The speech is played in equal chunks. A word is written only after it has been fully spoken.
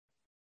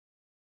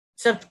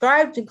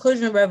Subscribe to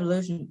Inclusion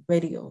Revolution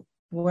Radio,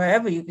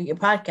 wherever you get your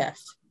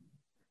podcasts.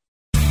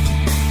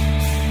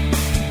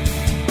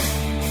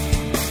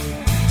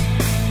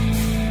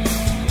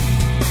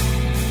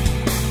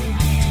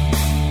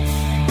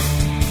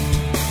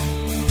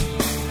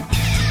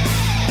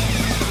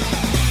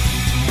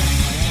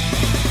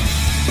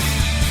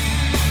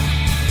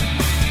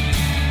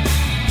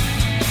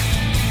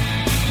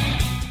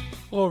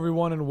 Hello,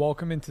 everyone, and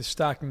welcome into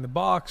Stacking the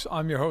Box.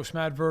 I'm your host,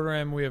 Matt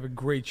Verderam. We have a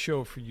great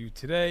show for you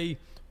today.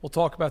 We'll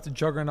talk about the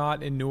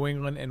juggernaut in New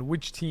England and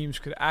which teams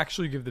could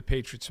actually give the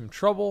Patriots some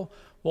trouble.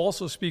 We'll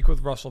also speak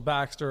with Russell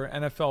Baxter,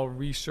 NFL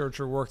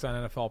researcher, worked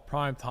on NFL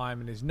Primetime,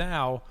 and is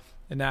now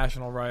a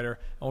national writer,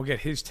 and we'll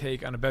get his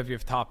take on a bevy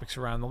of topics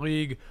around the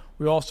league.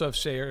 We also have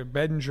Sarah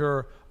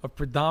Bedinger of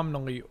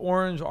Predominantly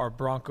Orange, our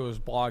Broncos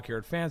blog here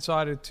at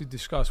Fansided, to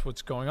discuss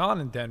what's going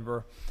on in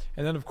Denver.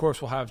 And then, of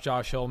course, we'll have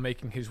Josh Hill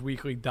making his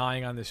weekly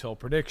Dying on This Hill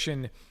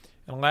prediction.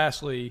 And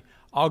lastly,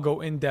 I'll go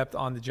in-depth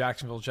on the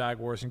Jacksonville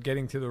Jaguars and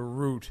getting to the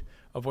root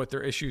of what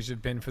their issues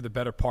have been for the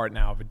better part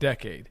now of a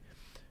decade.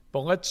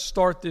 But let's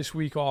start this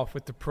week off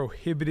with the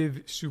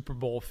prohibitive Super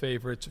Bowl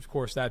favorites, of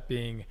course, that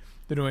being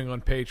the New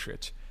England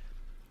Patriots.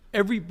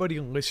 Everybody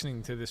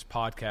listening to this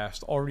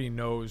podcast already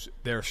knows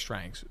their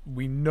strengths.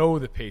 We know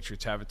the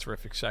Patriots have a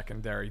terrific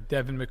secondary.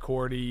 Devin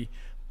McCourty,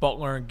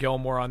 Butler, and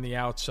Gilmore on the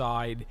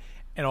outside.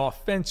 And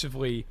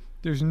offensively,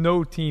 there's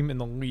no team in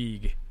the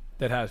league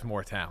that has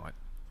more talent.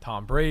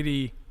 Tom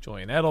Brady,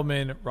 Julian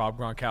Edelman, Rob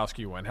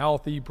Gronkowski when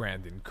healthy,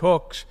 Brandon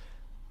Cooks.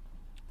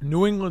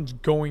 New England's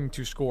going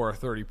to score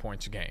 30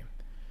 points a game.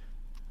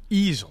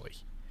 Easily.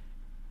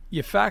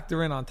 You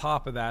factor in on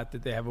top of that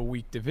they have a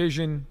weak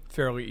division,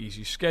 fairly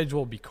easy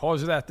schedule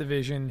because of that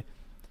division.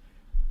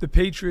 The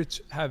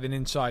Patriots have an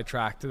inside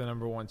track to the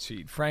number one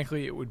seed.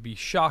 Frankly, it would be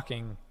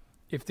shocking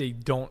if they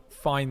don't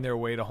find their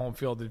way to home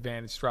field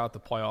advantage throughout the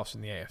playoffs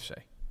in the AFC.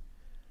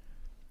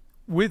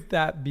 With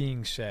that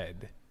being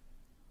said,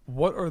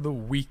 what are the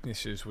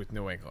weaknesses with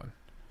New England?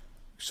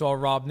 We saw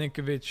Rob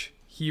Ninkovich.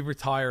 He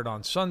retired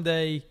on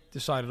Sunday,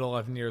 decided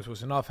 11 years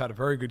was enough, had a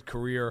very good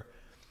career.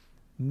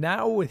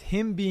 Now with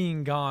him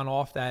being gone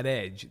off that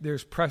edge,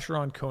 there's pressure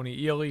on Coney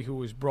Ealy, who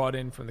was brought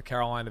in from the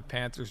Carolina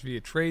Panthers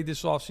via trade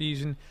this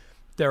offseason.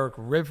 Derek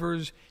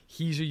Rivers,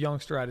 he's a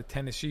youngster out of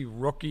Tennessee,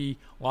 rookie.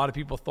 A lot of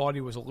people thought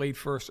he was a late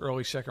first,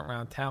 early second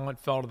round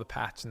talent, fell to the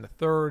Pats in the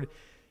third.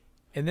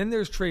 And then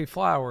there's Trey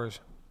Flowers,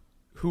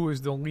 who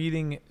was the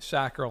leading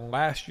sacker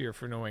last year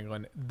for New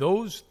England.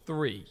 Those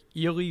three,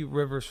 Ealy,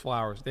 Rivers,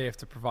 Flowers, they have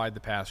to provide the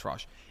pass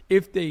rush.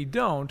 If they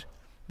don't,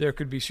 there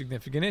could be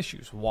significant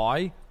issues.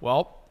 Why?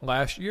 Well,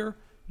 last year,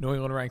 New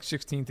England ranked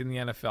 16th in the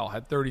NFL,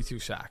 had 32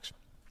 sacks.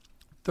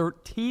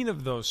 13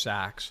 of those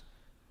sacks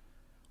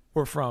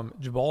were from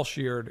Jabal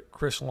Sheard,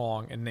 Chris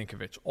Long, and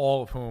Ninkovich,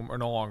 all of whom are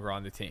no longer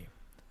on the team.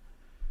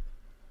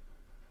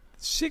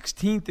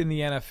 16th in the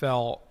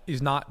NFL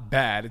is not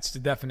bad. It's the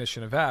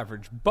definition of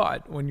average.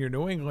 But when you're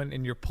New England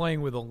and you're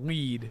playing with a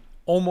lead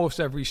almost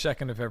every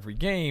second of every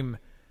game,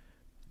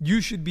 you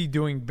should be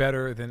doing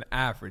better than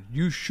average.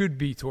 You should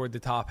be toward the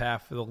top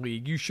half of the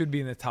league. You should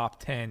be in the top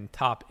 10,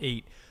 top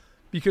 8.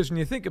 Because when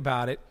you think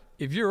about it,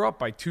 if you're up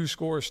by 2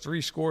 scores, 3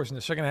 scores in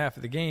the second half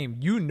of the game,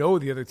 you know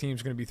the other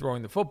team's going to be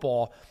throwing the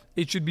football.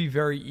 It should be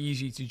very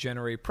easy to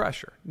generate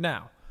pressure.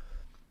 Now,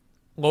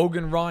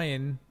 Logan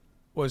Ryan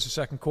was the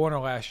second corner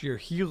last year.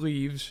 He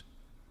leaves.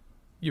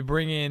 You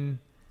bring in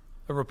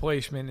a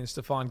replacement in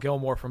Stephon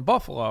Gilmore from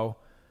Buffalo.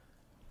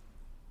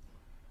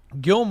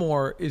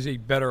 Gilmore is a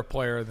better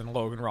player than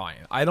Logan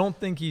Ryan. I don't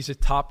think he's a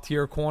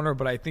top-tier corner,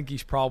 but I think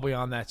he's probably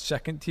on that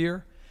second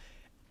tier.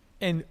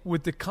 And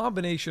with the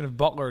combination of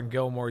Butler and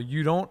Gilmore,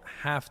 you don't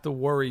have to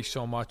worry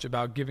so much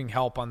about giving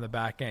help on the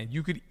back end.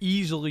 You could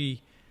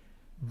easily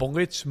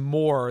blitz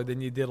more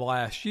than you did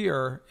last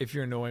year if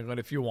you're New England,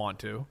 if you want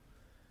to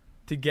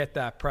get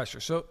that pressure.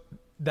 So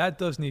that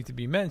does need to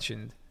be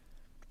mentioned.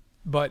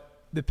 But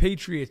the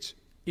Patriots,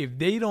 if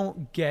they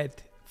don't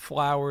get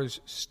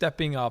Flowers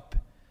stepping up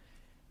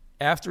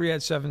after he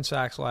had 7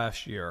 sacks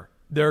last year,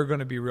 there are going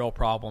to be real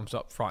problems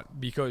up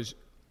front because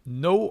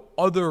no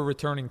other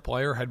returning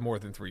player had more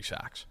than 3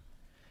 sacks.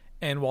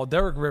 And while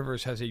Derek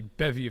Rivers has a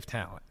bevy of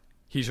talent,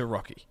 he's a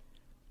rookie.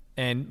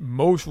 And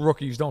most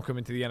rookies don't come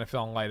into the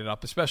NFL and light it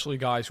up, especially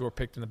guys who are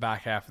picked in the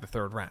back half of the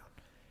third round.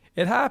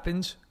 It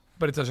happens,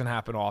 but it doesn't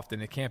happen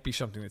often. It can't be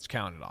something that's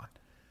counted on.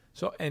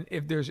 So, and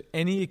if there's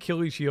any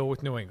Achilles heel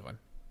with New England,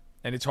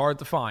 and it's hard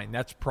to find,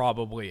 that's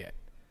probably it.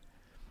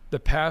 The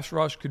pass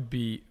rush could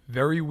be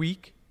very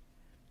weak,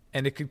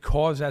 and it could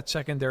cause that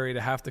secondary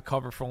to have to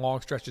cover for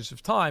long stretches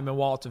of time. And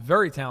while it's a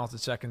very talented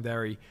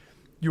secondary,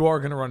 you are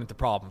going to run into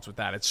problems with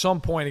that. At some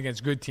point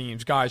against good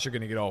teams, guys are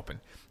going to get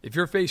open. If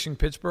you're facing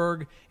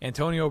Pittsburgh,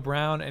 Antonio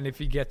Brown, and if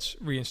he gets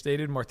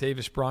reinstated,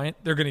 Martavis Bryant,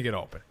 they're going to get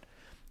open.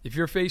 If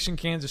you're facing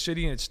Kansas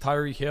City and it's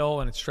Tyreek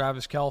Hill and it's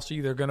Travis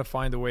Kelce, they're going to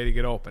find a way to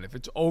get open. If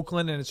it's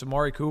Oakland and it's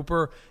Amari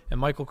Cooper and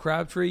Michael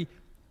Crabtree,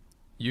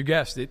 you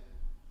guessed it,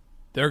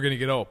 they're going to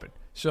get open.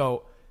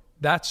 So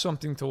that's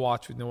something to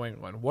watch with New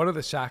England. What are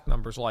the sack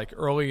numbers like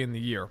early in the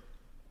year?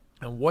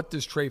 And what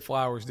does Trey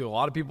Flowers do? A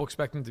lot of people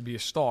expect him to be a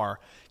star.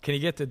 Can he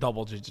get to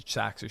double-digit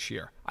sacks this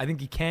year? I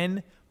think he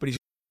can, but he's...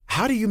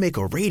 How do you make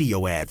a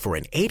radio ad for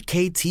an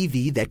 8K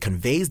TV that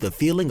conveys the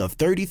feeling of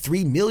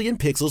 33 million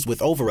pixels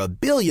with over a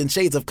billion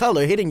shades of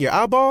color hitting your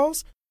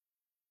eyeballs?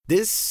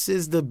 This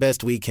is the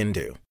best we can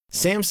do.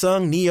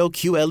 Samsung Neo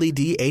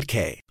QLED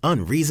 8K,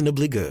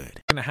 unreasonably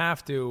good. Going to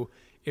have to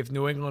if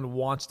New England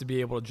wants to be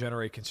able to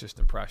generate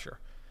consistent pressure.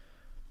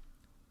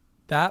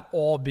 That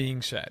all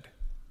being said,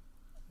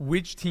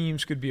 which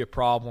teams could be a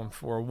problem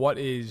for what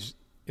is,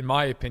 in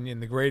my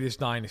opinion, the greatest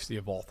dynasty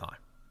of all time?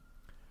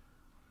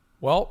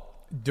 Well,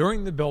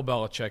 during the Bill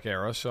Belichick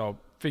era, so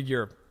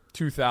figure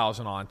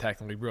 2000 on,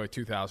 technically really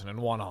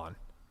 2001 on,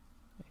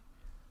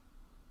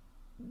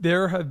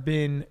 there have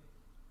been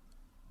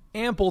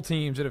ample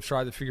teams that have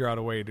tried to figure out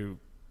a way to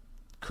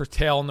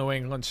curtail New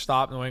England,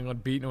 stop New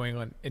England, beat New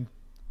England, and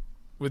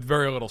with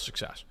very little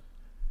success.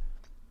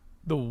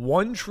 The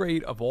one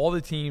trait of all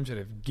the teams that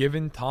have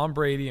given Tom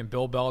Brady and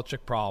Bill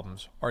Belichick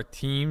problems are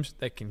teams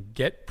that can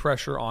get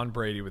pressure on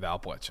Brady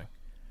without blitzing.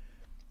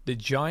 The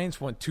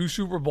Giants won 2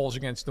 Super Bowls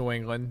against New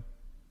England,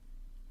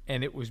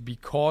 and it was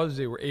because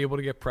they were able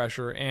to get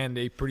pressure and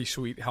a pretty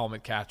sweet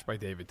helmet catch by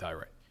David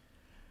Tyree.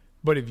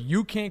 But if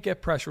you can't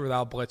get pressure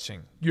without blitzing,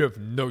 you have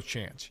no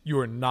chance. You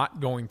are not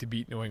going to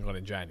beat New England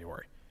in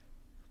January.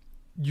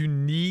 You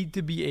need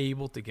to be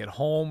able to get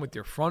home with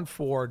your front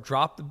four,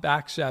 drop the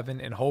back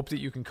seven, and hope that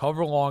you can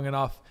cover long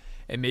enough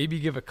and maybe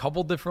give a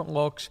couple different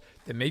looks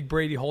to make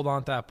Brady hold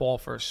on to that ball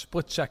for a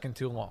split second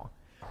too long.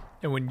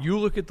 And when you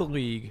look at the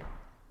league,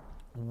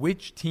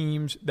 which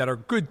teams that are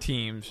good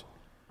teams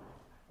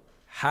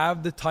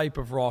have the type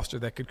of roster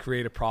that could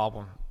create a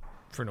problem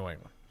for New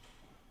England?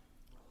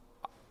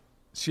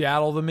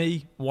 Seattle, to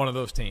me, one of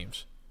those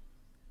teams.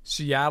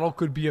 Seattle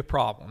could be a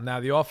problem. Now,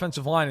 the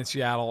offensive line in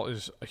Seattle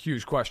is a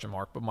huge question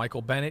mark, but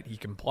Michael Bennett, he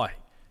can play.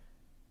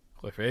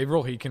 Cliff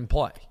Averill, he can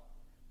play.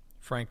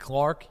 Frank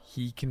Clark,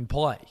 he can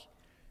play.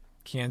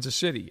 Kansas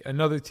City,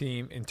 another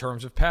team in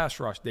terms of pass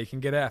rush. They can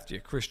get after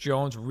you. Chris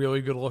Jones,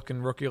 really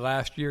good-looking rookie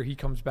last year. He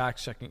comes back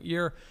second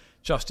year.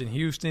 Justin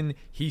Houston,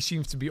 he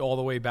seems to be all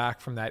the way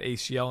back from that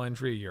ACL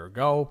injury a year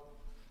ago.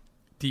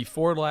 Dee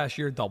Ford last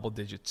year,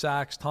 double-digit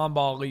sacks.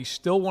 Tamba Hali,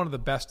 still one of the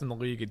best in the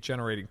league at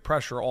generating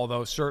pressure,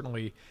 although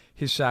certainly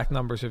his sack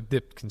numbers have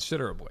dipped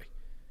considerably.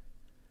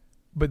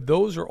 But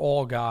those are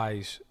all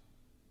guys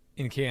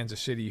in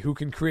Kansas City who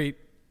can create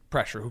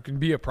pressure, who can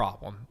be a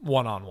problem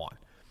one-on-one.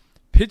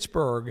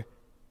 Pittsburgh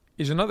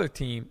is another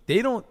team.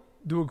 They don't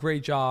do a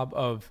great job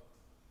of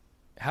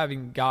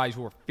having guys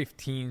who are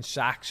 15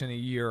 sacks in a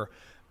year,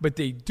 but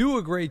they do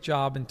a great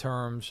job in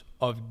terms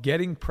of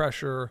getting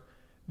pressure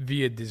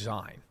via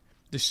design.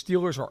 The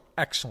Steelers are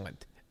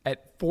excellent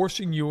at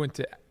forcing you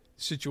into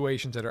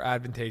situations that are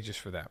advantageous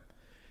for them.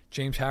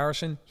 James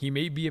Harrison, he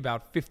may be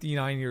about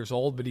 59 years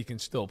old, but he can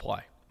still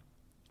play.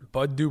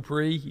 Bud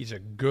Dupree, he's a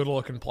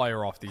good-looking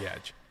player off the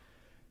edge.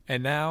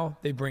 And now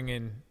they bring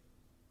in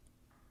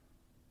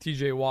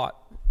TJ Watt,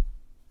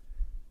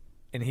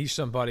 and he's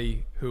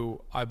somebody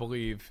who I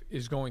believe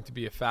is going to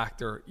be a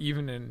factor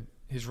even in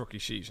his rookie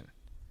season.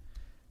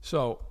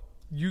 So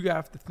you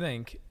have to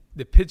think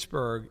that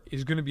Pittsburgh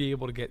is going to be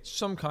able to get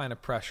some kind of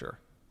pressure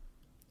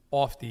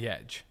off the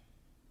edge.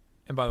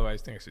 And by the way, I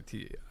think it's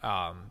his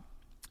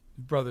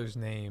brother's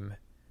name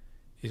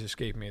is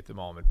escaping me at the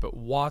moment. But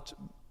Watt's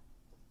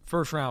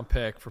first-round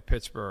pick for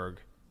Pittsburgh,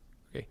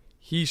 okay,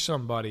 he's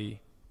somebody,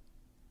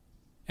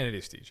 and it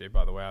is TJ,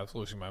 by the way. I was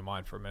losing my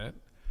mind for a minute.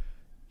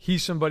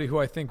 He's somebody who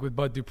I think with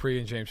Bud Dupree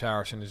and James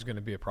Harrison is going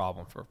to be a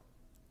problem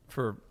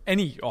for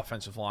any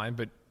offensive line,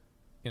 but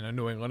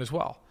New England as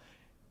well.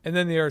 And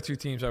then the other two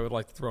teams I would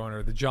like to throw in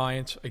are the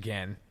Giants,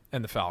 again,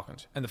 and the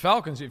Falcons. And the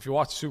Falcons, if you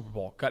watch the Super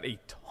Bowl, got a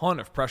ton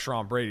of pressure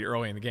on Brady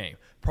early in the game.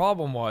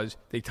 Problem was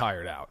they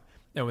tired out.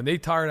 And when they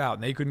tired out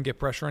and they couldn't get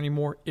pressure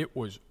anymore, it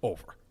was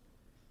over.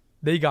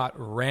 They got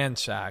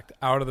ransacked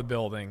out of the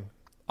building.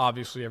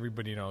 Obviously,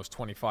 everybody knows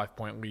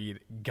 25-point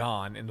lead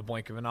gone in the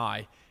blink of an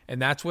eye.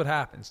 And that's what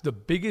happens. The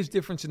biggest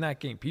difference in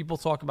that game, people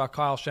talk about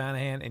Kyle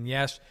Shanahan, and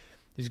yes,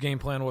 his game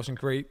plan wasn't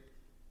great.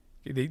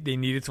 They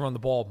needed to run the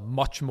ball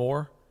much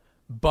more.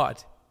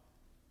 But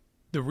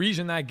the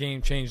reason that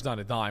game changed on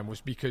a dime was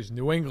because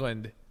New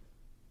England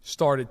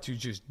started to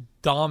just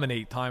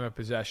dominate time of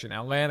possession.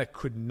 Atlanta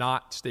could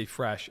not stay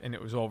fresh, and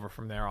it was over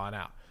from there on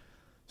out.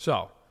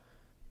 So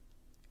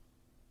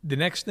the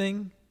next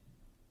thing,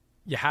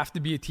 you have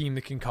to be a team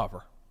that can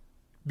cover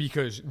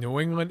because New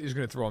England is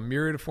going to throw a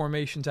myriad of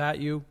formations at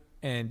you,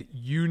 and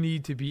you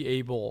need to be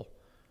able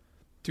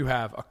to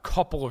have a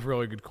couple of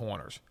really good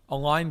corners, a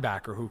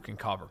linebacker who can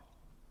cover.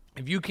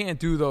 If you can't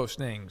do those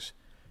things,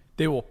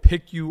 they will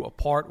pick you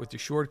apart with the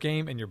short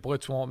game, and your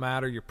blitz won't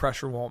matter, your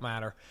pressure won't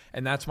matter,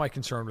 and that's my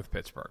concern with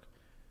Pittsburgh.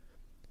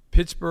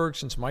 Pittsburgh,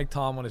 since Mike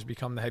Tomlin has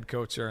become the head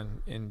coach there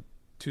in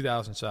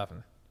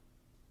 2007,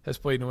 has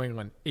played New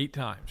England 8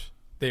 times.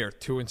 They are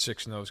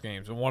 2-6 in those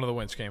games, and one of the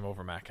wins came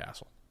over Matt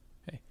Castle.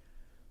 Okay.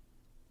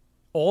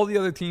 All the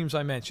other teams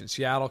I mentioned,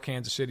 Seattle,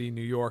 Kansas City,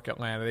 New York,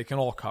 Atlanta, they can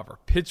all cover.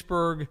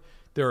 Pittsburgh,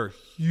 there are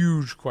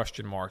huge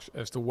question marks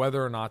as to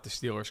whether or not the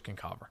Steelers can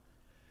cover.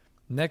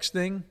 Next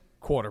thing,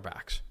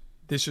 quarterbacks.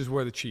 This is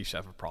where the Chiefs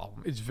have a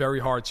problem. It's very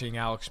hard seeing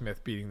Alex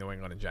Smith beating New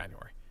England in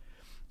January.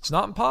 It's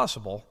not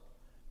impossible,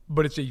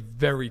 but it's a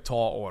very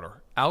tall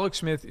order. Alex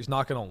Smith is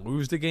not going to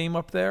lose the game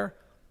up there,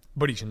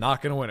 but he's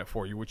not going to win it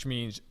for you, which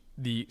means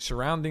the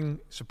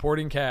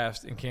supporting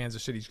cast in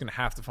Kansas City is going to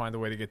have to find a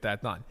way to get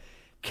that done.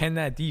 Can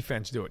that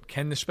defense do it?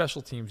 Can the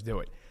special teams do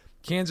it?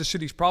 Kansas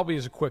City's probably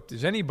as equipped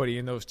as anybody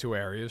in those two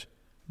areas,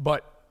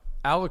 but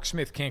Alex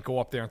Smith can't go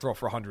up there and throw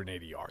for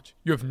 180 yards.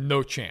 You have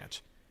no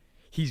chance.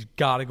 He's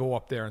got to go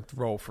up there and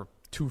throw for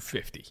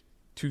 250,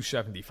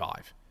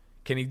 275.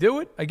 Can he do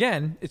it?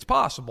 Again, it's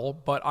possible,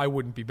 but I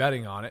wouldn't be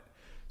betting on it.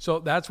 So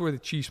that's where the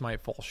Chiefs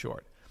might fall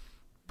short.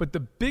 But the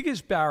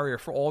biggest barrier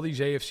for all these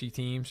AFC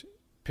teams,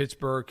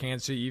 Pittsburgh,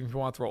 Kansas City, even if you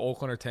want to throw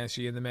Oakland or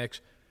Tennessee in the mix,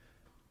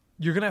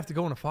 you're going to have to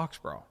go into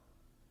Foxborough.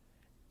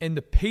 And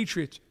the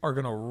Patriots are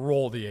going to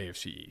roll the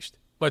AFC East.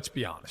 Let's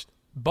be honest.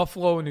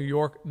 Buffalo and New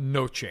York,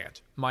 no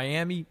chance.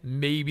 Miami,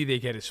 maybe they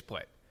get a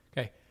split.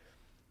 Okay.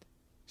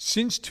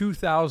 Since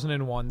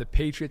 2001, the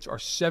Patriots are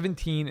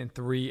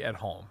 17-3 at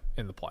home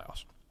in the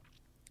playoffs.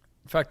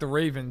 In fact, the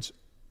Ravens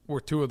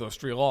were 2 of those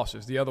 3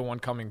 losses. The other one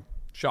coming,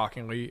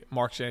 shockingly,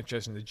 Mark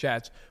Sanchez and the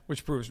Jets,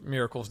 which proves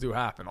miracles do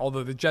happen.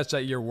 Although the Jets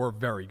that year were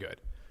very good.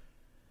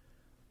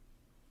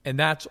 And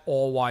that's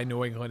all why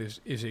New England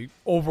is an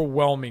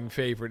overwhelming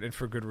favorite, and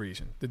for good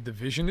reason. The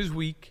division is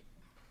weak.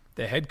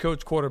 The head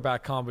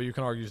coach-quarterback combo, you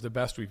can argue, is the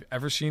best we've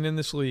ever seen in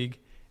this league.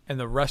 And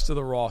the rest of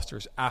the roster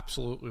is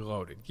absolutely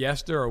loaded.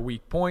 Yes, there are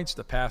weak points.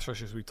 The pass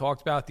rushers we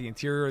talked about. The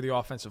interior of the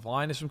offensive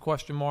line has some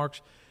question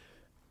marks.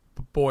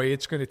 But, boy,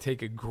 it's going to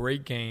take a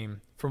great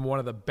game from one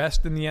of the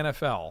best in the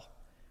NFL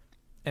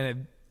and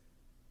a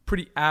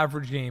pretty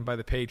average game by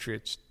the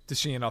Patriots to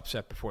see an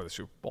upset before the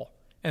Super Bowl.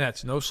 And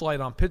that's no slight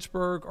on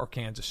Pittsburgh or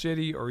Kansas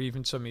City or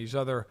even some of these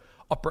other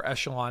upper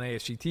echelon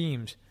AFC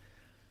teams.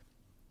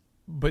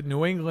 But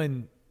New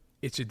England,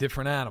 it's a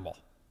different animal.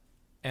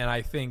 And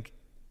I think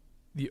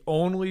the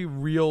only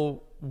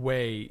real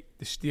way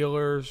the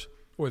Steelers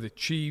or the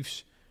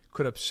Chiefs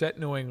could upset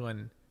New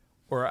England,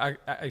 or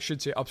I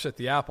should say upset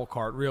the apple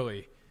cart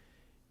really,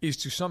 is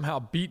to somehow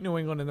beat New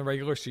England in the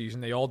regular season.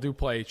 They all do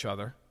play each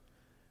other.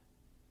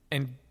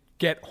 And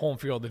get home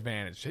field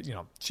advantage. You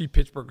know, see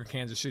Pittsburgh or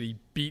Kansas City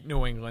beat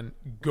New England,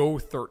 go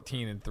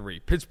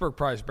 13-3. Pittsburgh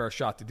probably has a better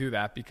shot to do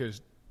that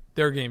because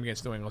their game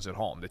against New England's at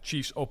home. The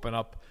Chiefs open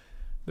up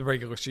the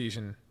regular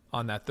season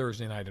on that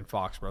Thursday night in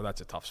Foxborough.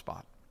 That's a tough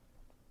spot.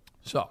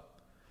 So,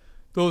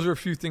 those are a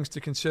few things to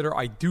consider.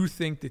 I do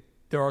think that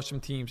there are some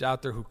teams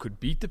out there who could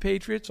beat the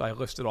Patriots. I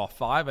listed off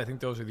 5. I think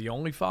those are the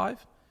only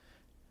 5.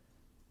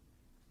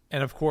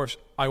 And, of course,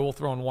 I will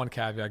throw in one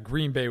caveat.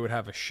 Green Bay would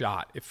have a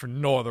shot, if for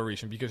no other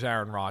reason, because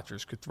Aaron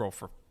Rodgers could throw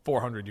for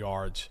 400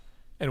 yards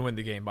and win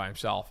the game by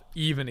himself,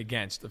 even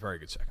against a very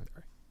good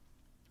secondary.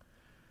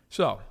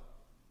 So,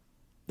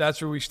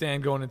 that's where we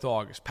stand going into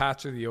August.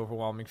 Pats are the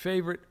overwhelming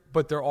favorite,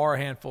 but there are a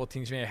handful of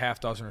teams, maybe a half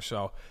dozen or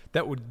so,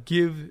 that would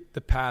give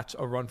the Pats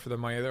a run for their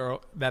money,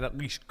 that at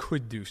least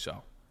could do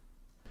so.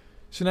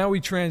 So now we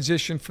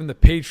transition from the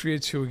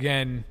Patriots, who,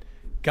 again,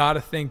 got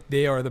to think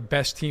they are the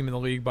best team in the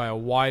league by a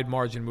wide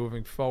margin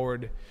moving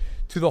forward,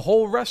 to the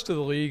whole rest of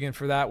the league. And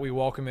for that, we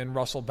welcome in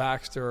Russell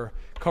Baxter,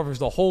 covers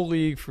the whole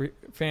league for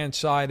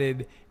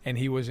Fansided, and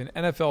he was an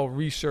NFL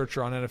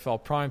researcher on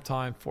NFL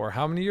Primetime for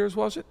how many years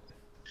was it?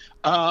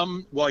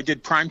 Well, I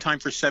did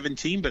Primetime for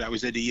 17, but I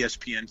was at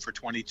ESPN for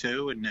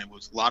 22, and it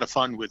was a lot of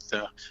fun with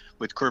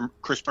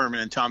Chris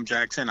Berman and Tom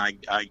Jackson. I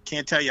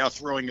can't tell you how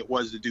thrilling it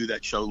was to do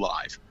that show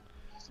live.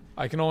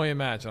 I can only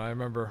imagine. I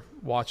remember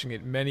watching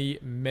it many,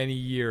 many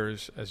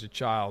years as a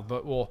child.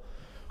 But we'll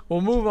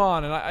move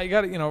on. And I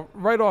got to,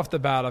 right off the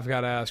bat, I've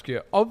got to ask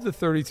you, of the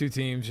 32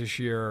 teams this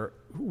year,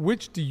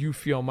 which do you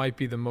feel might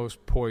be the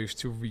most poised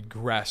to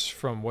regress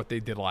from what they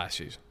did last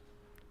season?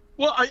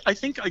 Well, I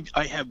think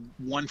I have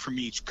one from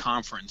each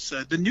conference.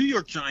 The New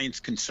York Giants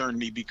concern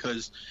me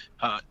because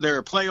they're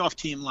a playoff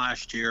team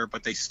last year,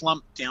 but they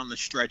slumped down the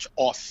stretch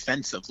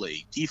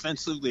offensively.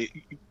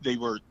 Defensively, they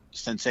were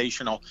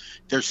sensational.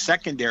 Their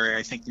secondary,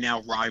 I think,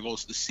 now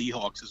rivals the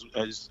Seahawks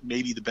as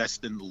maybe the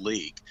best in the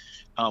league.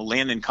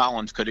 Landon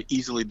Collins could have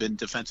easily been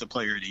Defensive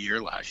Player of the Year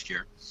last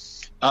year.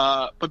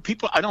 But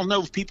I don't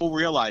know if people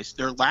realize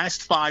their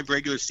last 5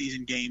 regular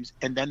season games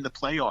and then the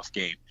playoff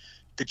game,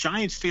 the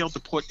Giants failed to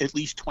put at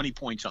least 20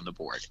 points on the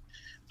board.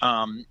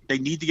 They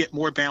need to get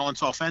more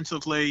balance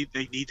offensively.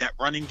 They need that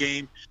running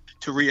game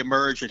to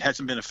reemerge. It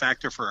hasn't been a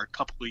factor for a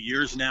couple of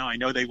years now. I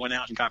know they went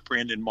out and got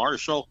Brandon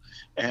Marshall,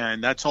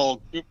 and that's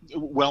all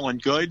well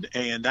and good,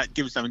 and that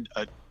gives them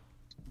a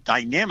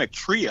dynamic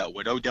trio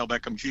with Odell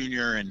Beckham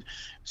Jr. and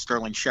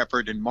Sterling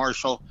Shepard and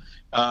Marshall.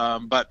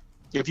 But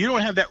if you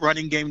don't have that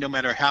running game, no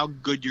matter how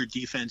good your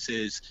defense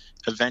is,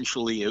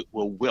 eventually it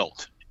will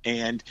wilt.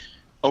 And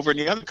over in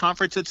the other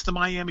conference, it's the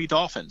Miami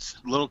Dolphins.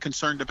 A little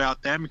concerned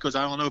about them because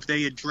I don't know if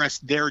they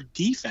addressed their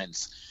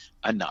defense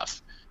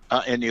enough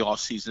in the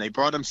offseason. They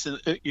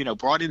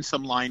brought in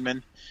some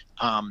linemen,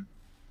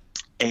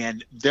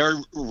 and their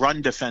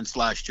run defense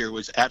last year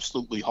was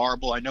absolutely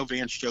horrible. I know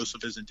Vance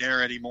Joseph isn't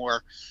there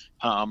anymore.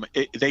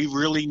 They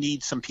really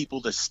need some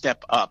people to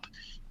step up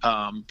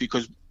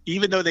because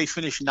even though they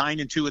finished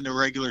 9-2 in the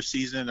regular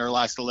season in their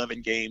last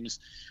 11 games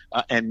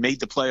and made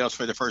the playoffs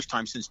for the first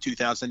time since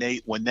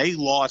 2008, when they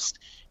lost,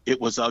 it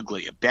was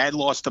ugly. A bad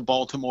loss to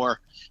Baltimore,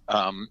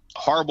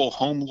 horrible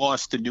home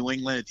loss to New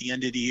England at the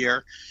end of the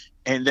year.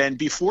 And then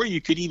before you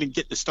could even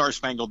get the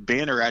Star-Spangled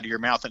Banner out of your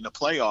mouth in the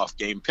playoff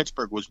game,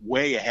 Pittsburgh was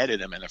way ahead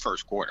of them in the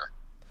first quarter.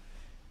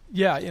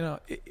 Yeah,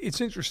 it's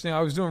interesting.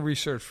 I was doing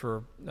research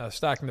for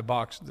Stacking the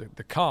Box,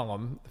 the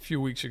column, a few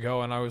weeks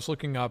ago, and I was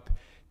looking up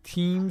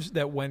teams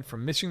that went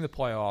from missing the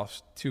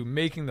playoffs to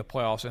making the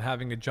playoffs and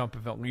having a jump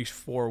of at least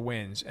 4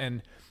 wins.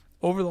 And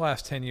over the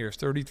last 10 years,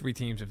 33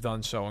 teams have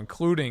done so,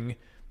 including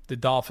the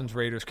Dolphins,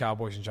 Raiders,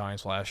 Cowboys, and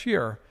Giants last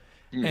year.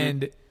 Mm-hmm.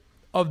 And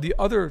of the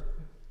other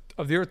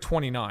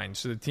 29,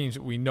 so the teams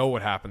that we know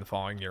what happened the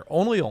following year,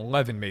 only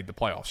 11 made the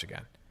playoffs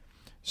again.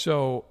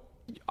 So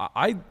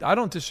I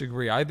don't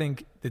disagree. I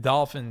think the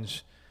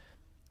Dolphins,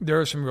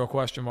 there are some real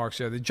question marks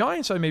there. The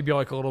Giants, I maybe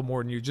like a little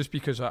more than you, just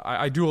because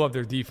I do love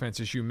their defense,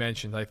 as you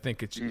mentioned. I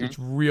think it's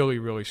really,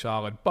 really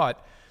solid.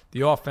 But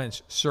the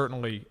offense,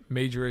 certainly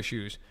major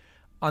issues.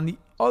 On the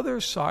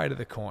other side of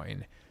the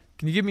coin,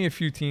 can you give me a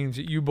few teams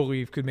that you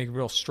believe could make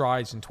real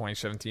strides in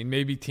 2017?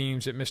 Maybe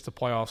teams that missed the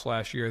playoffs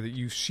last year that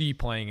you see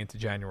playing into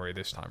January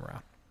this time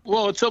around.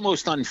 Well, it's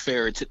almost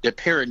unfair. It's a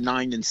pair of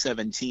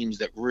 9-7 teams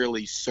that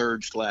really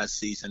surged last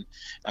season.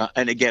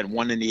 And again,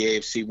 one in the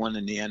AFC, one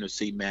in the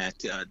NFC, Matt.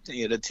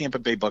 The Tampa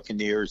Bay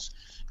Buccaneers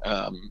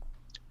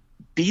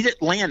beat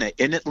Atlanta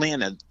in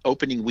Atlanta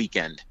opening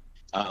weekend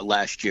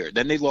last year.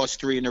 Then they lost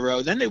 3 in a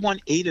row. Then they won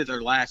 8 of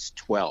their last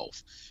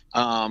 12.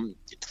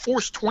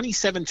 Forced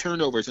 27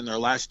 turnovers in their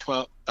last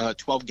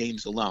 12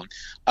 games alone.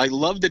 I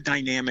love the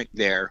dynamic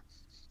there.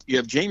 You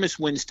have Jameis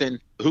Winston,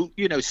 who,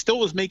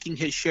 still is making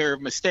his share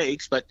of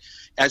mistakes, but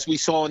as we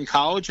saw in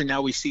college and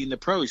now we see in the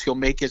pros, he'll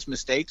make his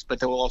mistakes, but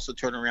they'll also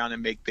turn around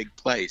and make big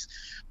plays.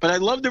 But I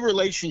love the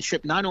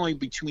relationship not only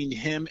between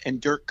him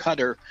and Dirk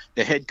Cutter,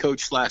 the head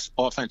coach /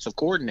 offensive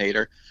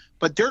coordinator,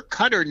 but Dirk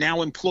Cutter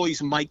now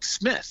employs Mike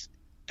Smith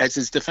as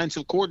his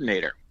defensive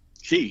coordinator.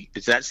 Gee,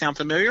 does that sound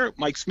familiar?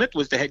 Mike Smith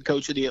was the head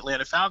coach of the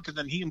Atlanta Falcons,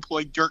 and he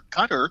employed Dirk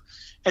Cutter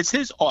as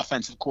his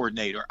offensive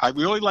coordinator. I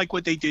really like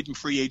what they did in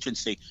free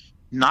agency.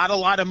 Not a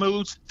lot of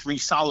moves, 3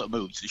 solid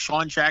moves.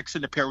 Deshaun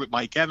Jackson to pair with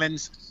Mike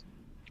Evans,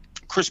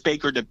 Chris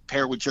Baker to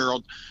pair with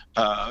Gerald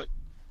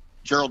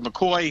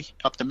McCoy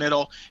up the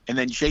middle, and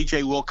then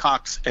J.J.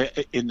 Wilcox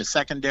in the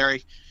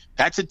secondary.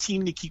 That's a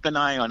team to keep an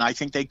eye on. I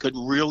think they could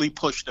really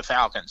push the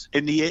Falcons.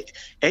 In the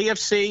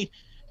AFC,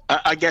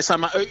 I guess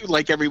I'm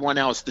like everyone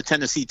else, the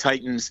Tennessee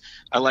Titans.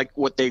 I like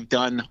what they've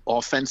done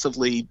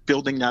offensively,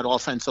 building that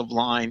offensive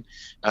line.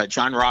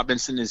 John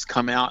Robinson has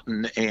come out,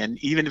 and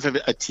even if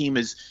a team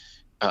is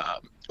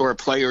or a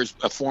player's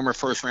a former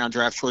first-round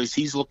draft choice,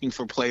 he's looking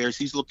for players.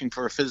 He's looking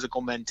for a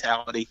physical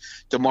mentality.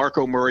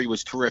 DeMarco Murray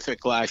was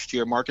terrific last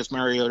year. Marcus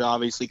Mariota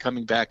obviously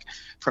coming back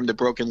from the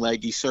broken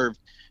leg he suffered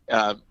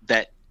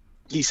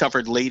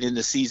late in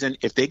the season.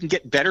 If they can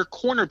get better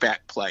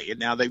cornerback play, and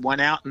now they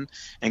went out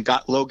and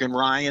got Logan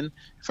Ryan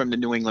from the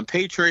New England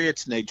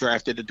Patriots, and they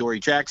drafted Adoree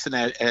Jackson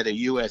at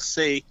a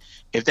USC.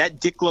 If that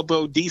Dick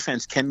LeBeau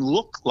defense can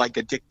look like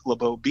a Dick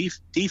LeBeau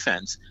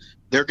defense,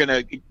 they're going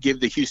to give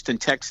the Houston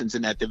Texans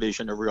in that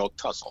division a real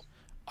tussle.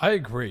 I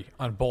agree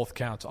on both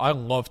counts. I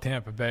love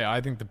Tampa Bay.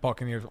 I think the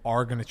Buccaneers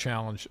are going to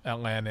challenge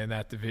Atlanta in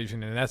that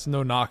division, and that's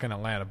no knock on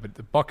Atlanta, but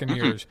the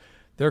Buccaneers,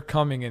 they're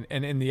coming in.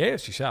 And in the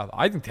AFC South,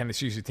 I think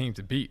Tennessee's a team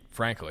to beat,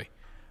 frankly.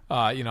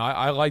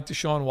 I like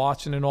Deshaun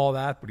Watson and all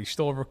that, but he's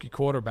still a rookie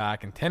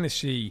quarterback. And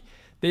Tennessee,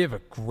 they have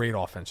a great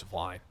offensive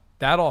line.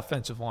 That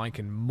offensive line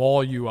can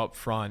maul you up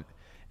front.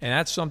 And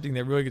that's something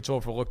that really gets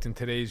overlooked in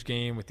today's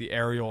game with the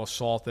aerial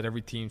assault that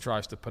every team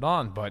tries to put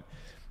on. But,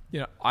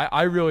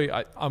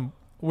 I'm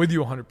with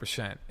you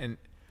 100%. And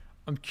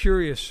I'm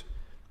curious,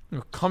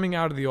 coming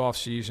out of the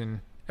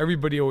offseason,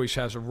 everybody always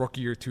has a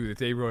rookie or two that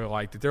they really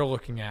like, that they're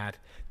looking at,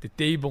 that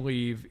they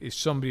believe is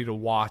somebody to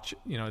watch,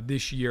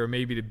 this year,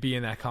 maybe to be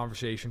in that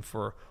conversation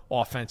for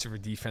offensive or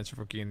defensive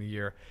rookie in the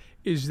year.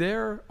 Is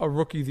there a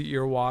rookie that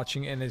you're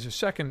watching? And as a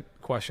second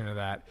question to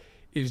that,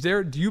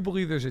 do you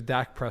believe there's a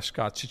Dak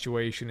Prescott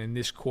situation in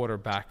this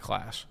quarterback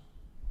class?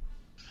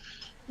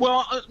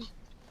 Well,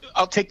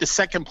 I'll take the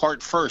second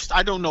part first.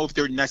 I don't know if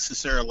there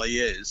necessarily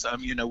is.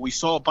 We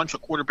saw a bunch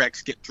of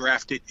quarterbacks get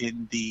drafted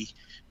in the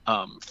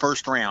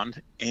first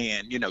round,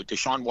 and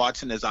Deshaun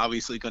Watson is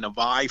obviously going to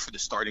vie for the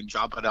starting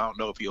job, but I don't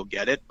know if he'll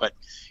get it. But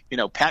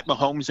Pat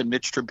Mahomes and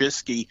Mitch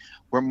Trubisky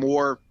were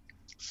more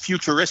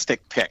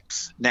futuristic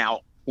picks.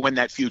 Now, when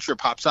that future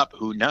pops up,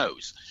 who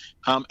knows?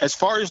 As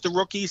far as the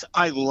rookies,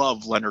 I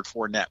love Leonard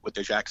Fournette with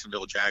the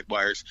Jacksonville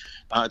Jaguars.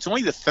 It's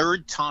only the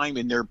 3rd time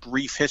in their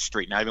brief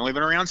history. Now, they've only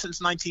been around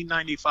since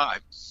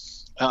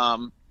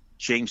 1995.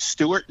 James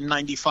Stewart in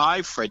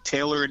 95, Fred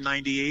Taylor in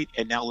 98,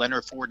 and now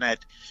Leonard Fournette,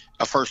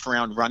 a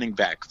first-round running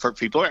back. For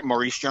people,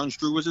 Maurice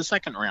Jones-Drew was a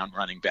second-round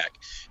running back.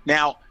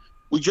 Now,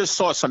 we just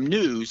saw some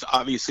news,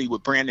 obviously,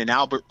 with Brandon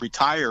Albert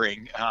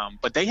retiring,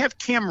 but they have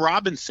Cam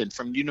Robinson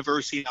from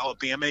University of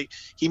Alabama.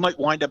 He might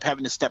wind up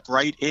having to step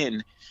right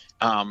in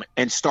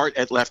and start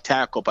at left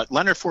tackle. But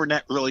Leonard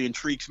Fournette really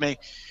intrigues me.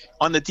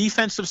 On the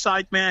defensive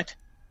side, Matt,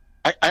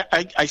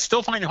 I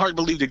still find it hard to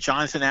believe that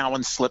Jonathan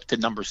Allen slipped to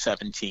number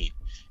 17.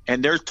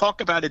 And there's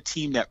talk about a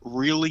team that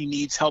really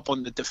needs help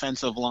on the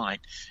defensive line.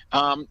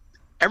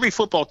 Every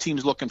football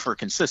team's looking for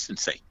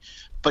consistency,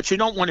 but you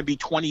don't want to be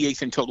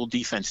 28th in total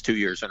defense 2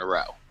 years in a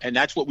row. And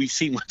that's what we've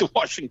seen with the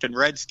Washington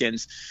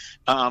Redskins,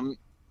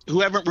 who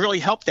haven't really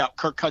helped out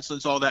Kirk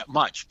Cousins all that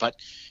much. But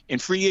in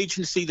free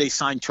agency, they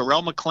signed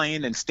Terrell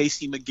McClain and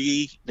Stacey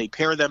McGee. They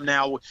pair them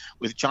now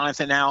with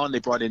Jonathan Allen. They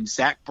brought in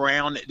Zach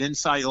Brown, an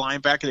inside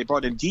linebacker. They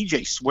brought in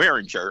DJ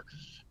Swearinger,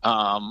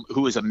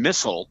 who is a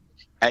missile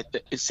at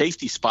the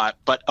safety spot.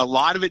 But a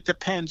lot of it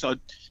depends on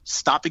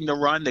stopping the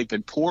run. They've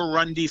been poor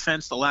run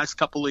defense the last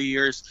couple of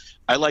years.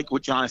 I like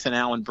what Jonathan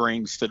Allen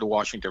brings to the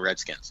Washington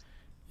Redskins.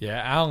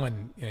 Yeah,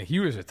 Allen, he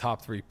was a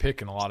top 3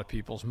 pick in a lot of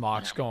people's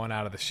mocks going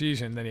out of the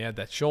season. Then he had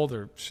that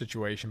shoulder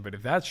situation. But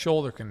if that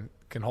shoulder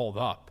can hold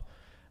up,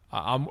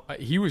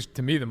 he was,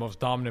 to me, the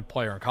most dominant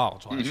player in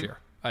college last year.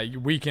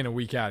 Week in and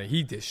week out,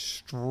 he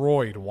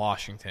destroyed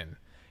Washington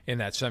in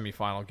that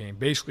semifinal game,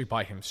 basically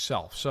by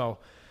himself. So,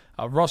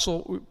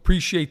 Russell, we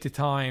appreciate the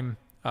time.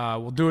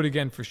 We'll do it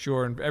again for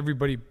sure. And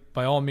everybody,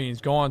 by all means,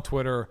 go on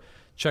Twitter,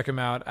 check him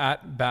out,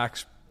 at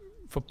Bax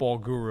Football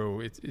Guru.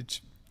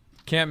 It's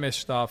can't miss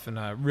stuff, and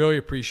I really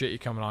appreciate you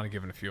coming on and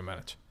giving a few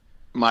minutes.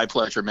 My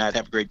pleasure, Matt.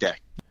 Have a great day.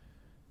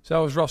 So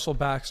that was Russell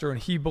Baxter, and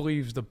he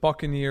believes the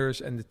Buccaneers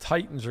and the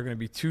Titans are going to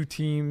be 2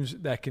 teams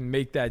that can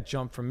make that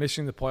jump from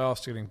missing the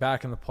playoffs to getting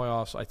back in the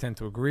playoffs. I tend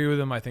to agree with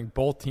him. I think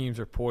both teams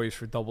are poised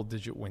for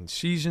double-digit win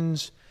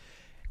seasons.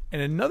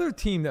 And another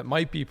team that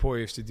might be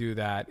poised to do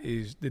that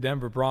is the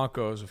Denver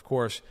Broncos, of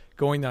course,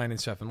 going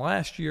 9-7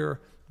 last year,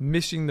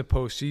 missing the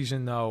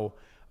postseason, though.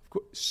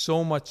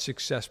 So much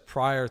success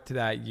prior to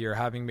that year,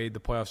 having made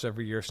the playoffs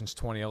every year since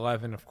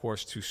 2011. Of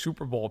course, 2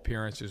 Super Bowl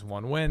appearances,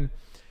 1 win.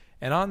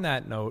 And on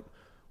that note,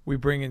 we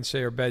bring in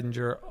Sayer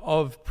Bedinger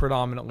of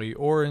Predominantly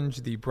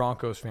Orange, the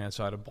Broncos fan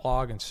side of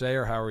blog. And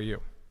Sayer, how are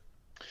you?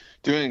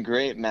 Doing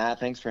great, Matt.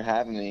 Thanks for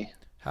having me.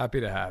 Happy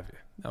to have you.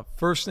 Now,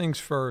 first things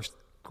first,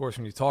 of course,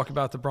 when you talk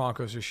about the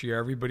Broncos this year,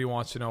 everybody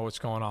wants to know what's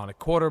going on at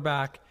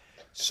quarterback.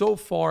 So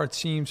far, it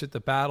seems that the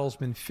battle's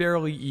been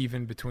fairly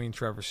even between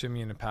Trevor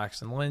Siemian and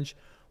Paxton Lynch.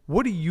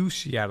 What do you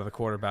see out of the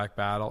quarterback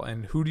battle,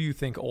 and who do you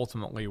think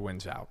ultimately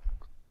wins out?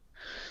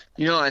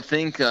 I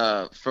think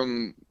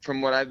from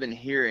what I've been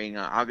hearing,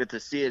 I'll get to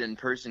see it in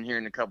person here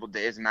in a couple of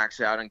days. I'm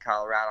actually out in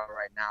Colorado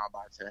right now,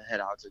 about to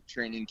head out to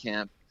training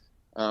camp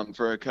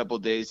for a couple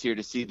of days here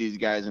to see these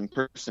guys in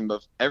person.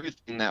 But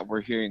everything that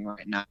we're hearing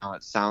right now,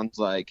 it sounds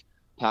like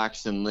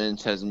Paxton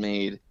Lynch has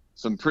made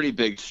some pretty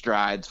big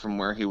strides from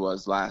where he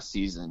was last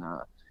season.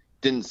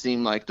 Didn't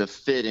seem like the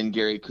fit in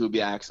Gary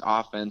Kubiak's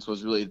offense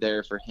was really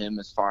there for him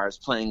as far as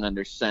playing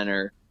under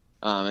center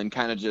and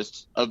kind of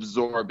just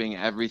absorbing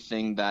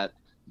everything that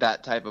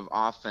type of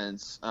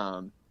offense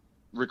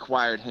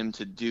required him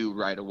to do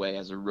right away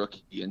as a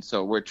rookie. And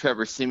so where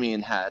Trevor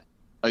Siemian had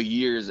a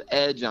year's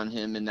edge on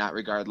him in that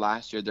regard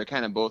last year, they're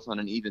kind of both on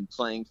an even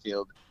playing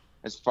field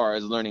as far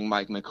as learning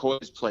Mike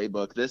McCoy's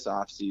playbook this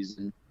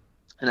offseason.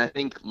 And I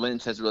think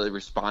Lynch has really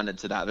responded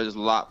to that. There's a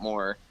lot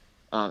more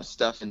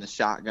stuff in the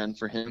shotgun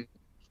for him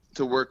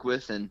to work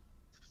with, and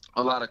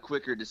a lot of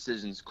quicker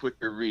decisions,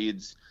 quicker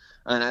reads.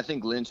 And I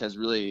think Lynch has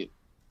really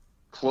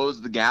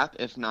closed the gap,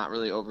 if not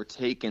really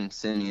overtaken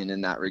Siemian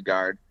in that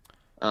regard.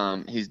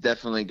 He's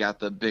definitely got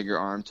the bigger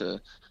arm to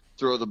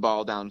throw the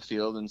ball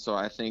downfield. And so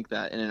I think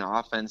that in an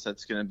offense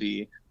that's going to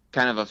be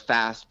kind of a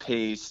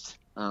fast-paced,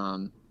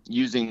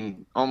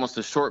 using almost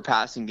a short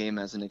passing game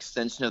as an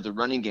extension of the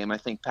running game, I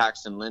think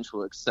Paxton Lynch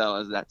will excel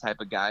as that type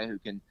of guy who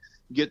can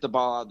get the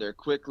ball out there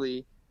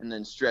quickly and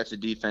then stretch a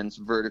defense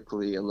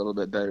vertically a little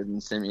bit better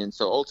than Siemian.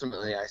 So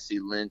ultimately I see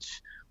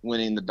Lynch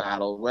winning the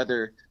battle,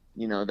 whether,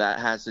 that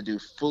has to do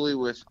fully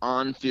with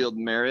on-field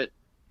merit,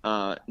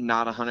 not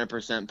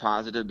 100%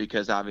 positive,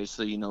 because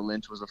obviously,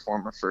 Lynch was a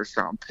former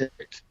first-round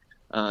pick.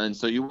 And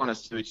so you want to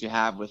see what you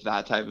have with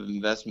that type of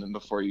investment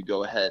before you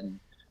go ahead and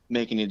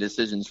make any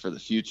decisions for the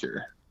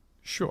future.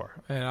 Sure.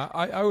 And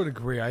I would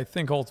agree. I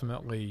think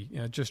ultimately,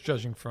 just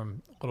judging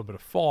from a little bit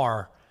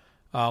afar,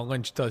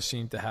 Lynch does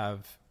seem to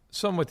have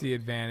somewhat the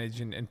advantage.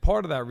 And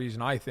part of that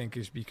reason, I think,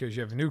 is because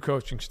you have a new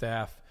coaching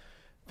staff.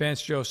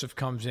 Vance Joseph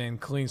comes in,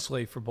 clean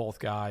slate for both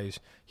guys.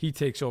 He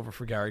takes over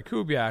for Gary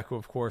Kubiak, who,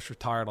 of course,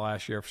 retired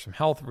last year for some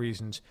health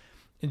reasons.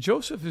 And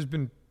Joseph has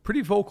been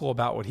pretty vocal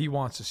about what he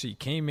wants to see.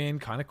 Came in,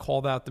 kind of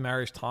called out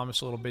Demaryius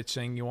Thomas a little bit,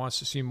 saying he wants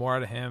to see more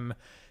out of him.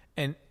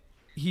 And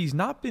he's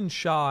not been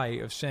shy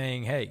of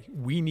saying, hey,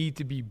 we need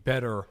to be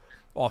better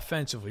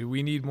offensively.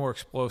 We need more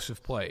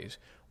explosive plays.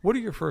 What are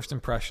your first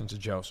impressions of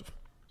Joseph?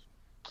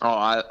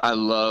 Oh, I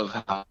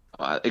love how,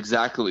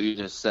 exactly what you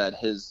just said.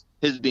 His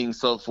being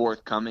so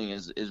forthcoming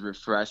is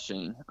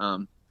refreshing.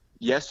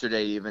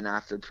 yesterday, even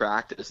after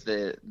practice,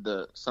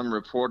 some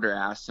reporter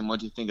asked him, what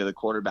do you think of the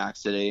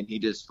quarterbacks today? And he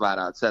just flat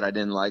out said, I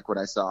didn't like what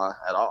I saw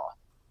at all.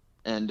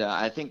 And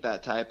I think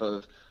that type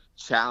of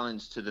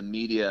challenge to the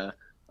media,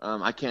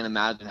 I can't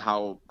imagine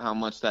how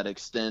much that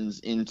extends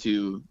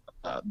into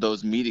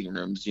those meeting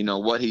rooms. You know,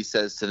 what he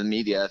says to the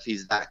media, if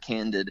he's that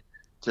candid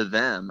to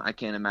them, I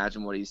can't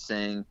imagine what he's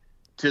saying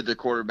to the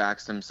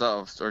quarterbacks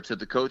themselves or to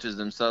the coaches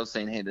themselves,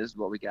 saying, hey, this is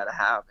what we got to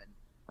have.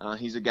 And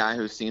he's a guy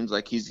who seems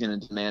like he's going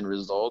to demand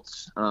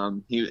results.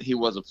 He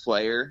was a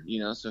player, you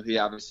know, so he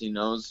obviously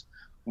knows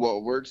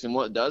what works and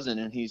what doesn't.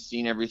 And he's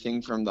seen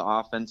everything from the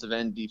offensive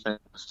and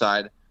defensive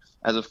side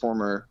as a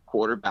former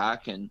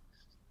quarterback and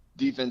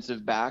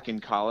defensive back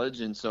in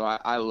college. And so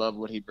I love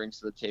what he brings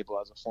to the table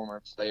as a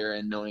former player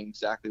and knowing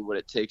exactly what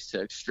it takes to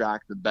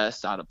extract the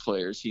best out of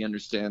players. He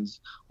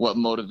understands what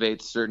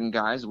motivates certain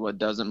guys, what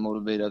doesn't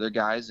motivate other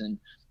guys. And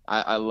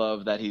I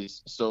love that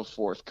he's so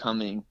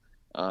forthcoming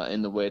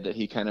in the way that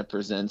he kind of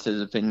presents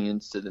his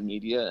opinions to the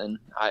media. And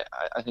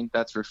I think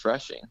that's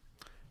refreshing.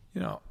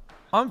 You know,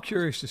 I'm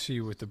curious to see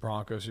with the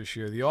Broncos this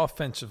year, the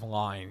offensive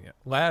line.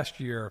 Last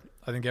year,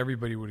 I think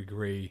everybody would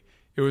agree,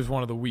 it was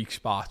one of the weak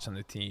spots on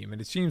the team.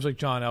 And it seems like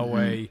John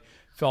Elway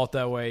felt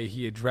that way.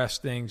 He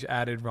addressed things,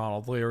 added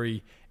Ronald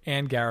Leary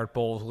and Garrett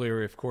Bowles.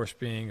 Leary, of course,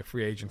 being a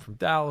free agent from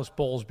Dallas,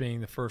 Bowles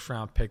being the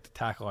first-round pick to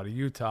tackle out of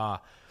Utah.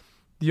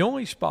 The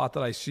only spot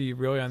that I see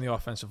really on the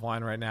offensive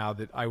line right now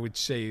that I would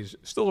say is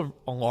still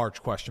a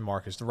large question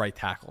mark is the right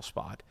tackle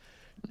spot.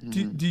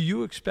 Do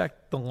you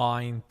expect the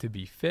line to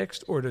be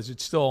fixed, or does it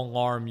still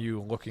alarm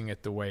you looking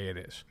at the way it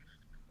is?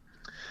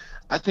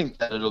 I think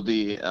that it'll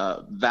be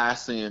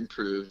vastly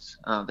improved.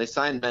 They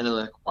signed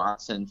Menelik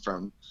Watson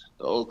from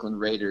the Oakland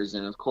Raiders,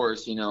 and of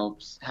course, you know,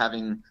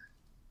 having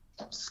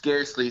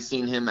scarcely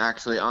seen him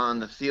actually on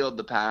the field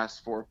the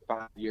past 4 or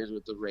 5 years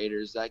with the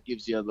Raiders, that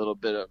gives you a little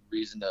bit of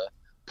reason to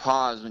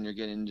pause when you're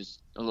getting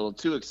just a little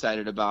too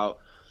excited about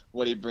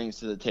what he brings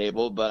to the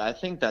table. But I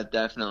think that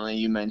definitely,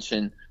 you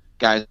mentioned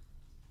guys,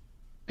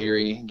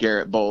 Leary,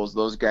 Garrett Bowles,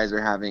 those guys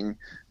are having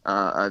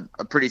a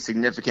pretty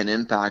significant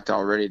impact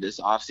already this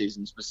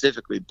offseason,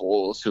 specifically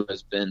Bowles, who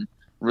has been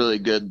really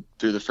good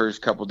through the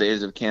first couple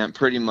days of camp,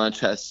 pretty much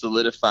has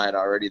solidified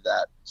already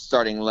that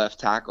starting left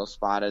tackle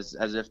spot as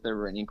if there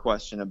were any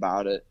question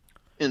about it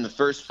in the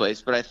first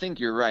place. But I think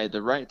you're right.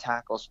 The right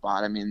tackle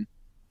spot, I mean,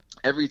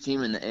 every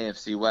team in the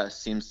AFC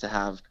West seems to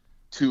have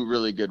two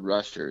really good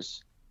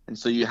rushers. And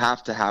so you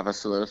have to have a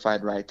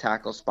solidified right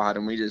tackle spot.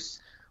 And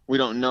we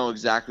don't know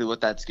exactly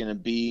what that's going to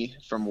be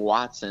from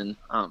Watson.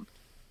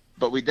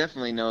 But we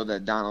definitely know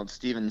that Donald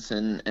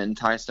Stevenson and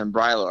Tyson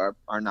Brylo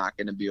are not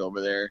going to be over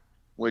there,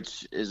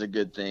 which is a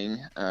good thing,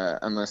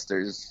 unless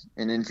there's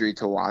an injury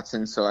to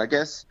Watson. So I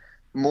guess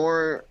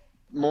more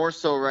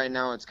so right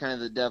now, it's kind of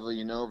the devil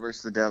you know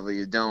versus the devil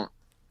you don't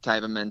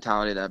type of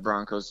mentality that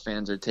Broncos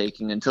fans are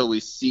taking until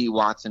we see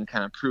Watson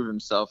kind of prove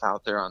himself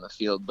out there on the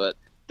field. But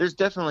there's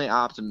definitely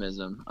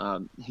optimism.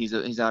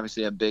 He's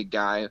obviously a big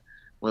guy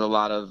with a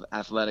lot of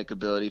athletic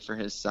ability for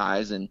his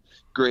size and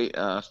great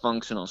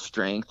functional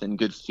strength and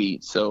good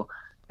feet. So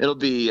it'll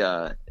be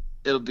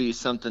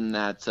something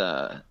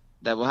that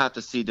we'll have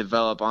to see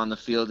develop on the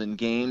field in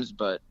games.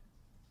 But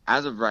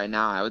as of right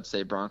now, I would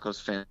say Broncos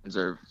fans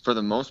are, for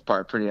the most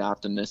part, pretty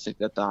optimistic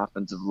that the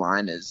offensive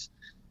line is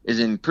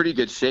in pretty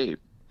good shape.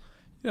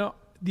 You know,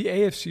 the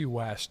AFC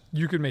West,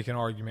 you could make an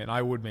argument, and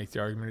I would make the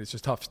argument, it's the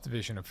toughest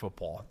division in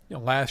football. You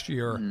know, last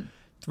year,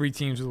 three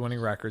teams with winning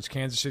records,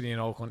 Kansas City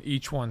and Oakland,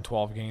 each won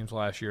 12 games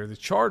last year. The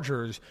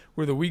Chargers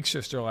were the weak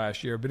sister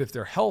last year, but if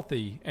they're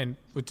healthy, and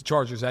with the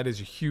Chargers, that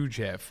is a huge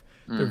if.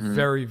 They're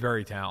very,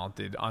 very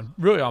talented on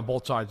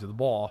both sides of the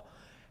ball.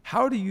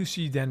 How do you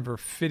see Denver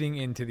fitting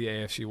into the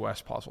AFC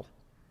West puzzle?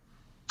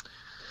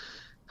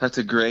 That's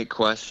a great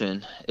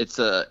question. It's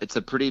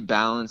a pretty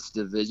balanced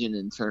division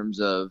in terms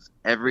of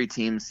every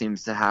team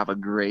seems to have a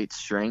great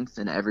strength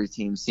and every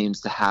team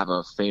seems to have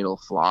a fatal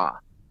flaw.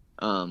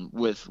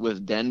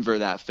 With Denver,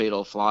 that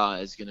fatal flaw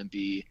is going to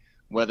be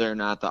whether or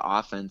not the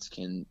offense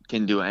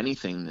can do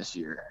anything this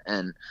year.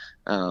 And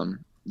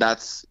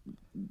that's,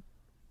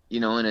 you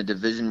know, in a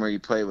division where you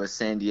play with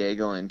San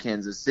Diego and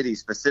Kansas City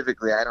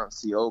specifically, I don't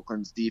see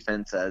Oakland's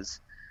defense as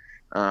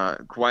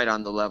quite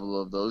on the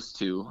level of those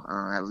two,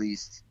 at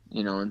least,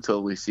 you know,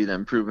 until we see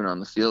them proven on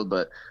the field.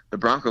 But the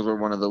Broncos were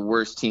one of the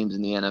worst teams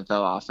in the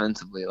NFL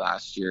offensively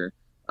last year,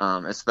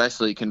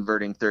 especially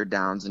converting third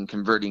downs and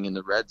converting in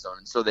the red zone.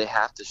 And so they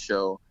have to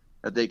show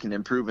that they can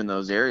improve in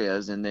those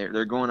areas, and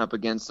they're going up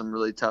against some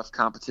really tough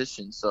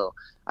competition. So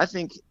I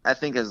think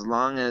as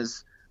long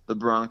as the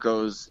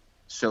Broncos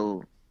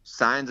show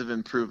signs of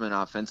improvement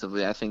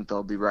offensively, I think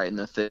they'll be right in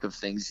the thick of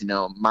things. You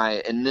know,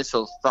 my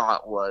initial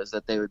thought was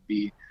that they would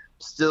be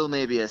still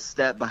maybe a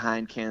step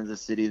behind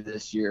Kansas City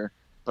this year,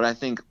 but I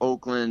think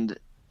Oakland,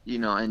 you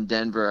know, and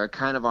Denver are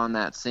kind of on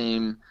that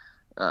same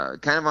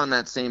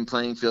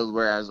playing field,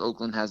 whereas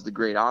Oakland has the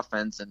great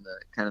offense and the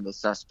kind of the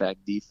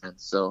suspect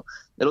defense. So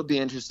it'll be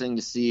interesting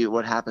to see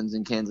what happens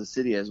in Kansas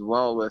City as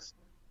well with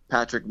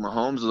Patrick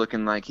Mahomes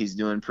looking like he's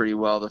doing pretty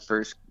well the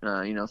first,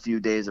 few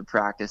days of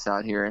practice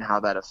out here, and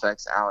how that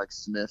affects Alex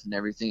Smith and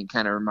everything. It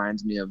kind of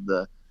reminds me of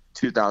the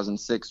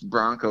 2006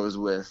 Broncos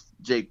with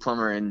Jake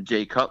Plummer and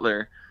Jay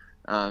Cutler.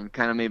 Kind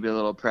of maybe a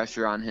little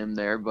pressure on him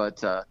there,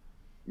 but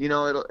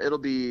it'll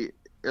be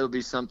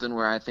something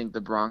where I think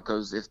the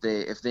Broncos, if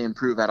they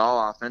improve at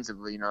all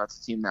offensively, that's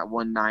a team that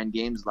won 9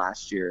 games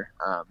last year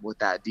with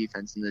that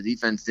defense, and the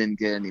defense didn't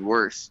get any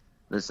worse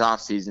this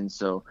offseason.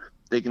 So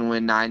they can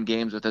win 9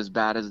 games with as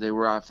bad as they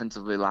were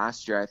offensively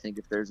last year. I think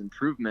if there's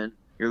improvement,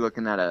 you're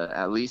looking at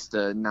at least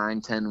a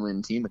 9-10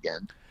 win team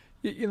again.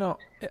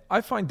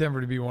 I find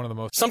Denver to be one of the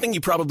most... Something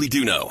you probably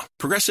do know.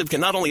 Progressive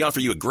can not only offer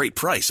you a great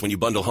price when you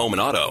bundle home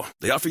and auto,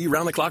 they offer you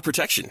round-the-clock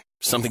protection.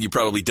 Something you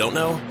probably don't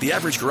know, the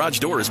average garage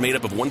door is made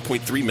up of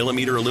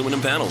 1.3-millimeter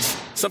aluminum panels.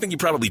 Something you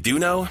probably do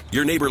know,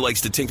 your neighbor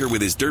likes to tinker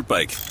with his dirt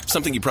bike.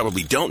 Something you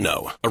probably don't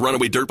know, a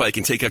runaway dirt bike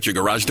can take out your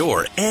garage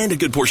door and a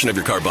good portion of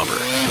your car bumper.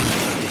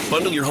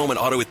 Bundle your home and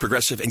auto with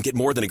Progressive and get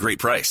more than a great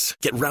price.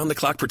 Get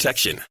round-the-clock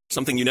protection.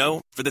 Something you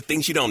know for the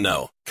things you don't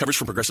know. Coverage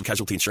from Progressive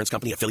Casualty Insurance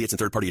Company, affiliates, and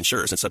third-party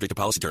insurers, and subject to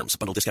policy terms.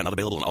 Bundle discount not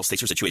available in all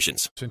states or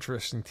situations.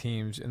 Interesting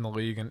teams in the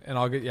league, and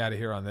I'll get you out of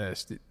here on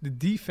this. The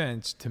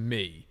defense, to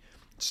me,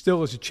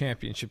 still is a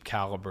championship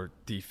caliber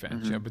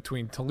defense. Mm-hmm.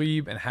 Between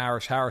Talib and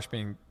Harris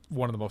being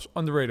one of the most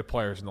underrated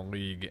players in the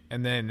league,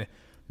 and then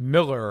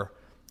Miller,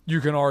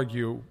 you can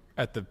argue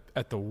at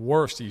the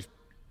worst he's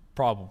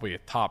probably a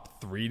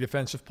top 3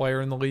 defensive player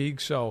in the league.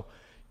 So,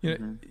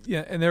 and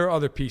there are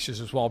other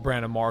pieces as well,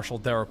 Brandon Marshall,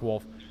 Derek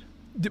Wolfe.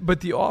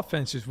 But the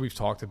offense, as we've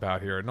talked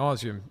about here ad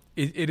nauseum,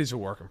 it is a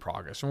work in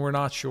progress. And we're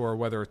not sure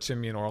whether it's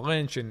Simeon or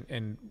Lynch,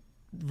 and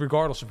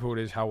regardless of who it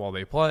is, how well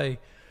they play.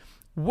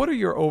 What are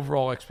your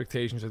overall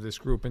expectations of this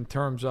group in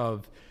terms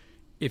of,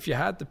 if you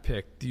had to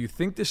pick, do you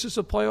think this is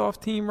a playoff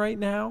team right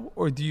now,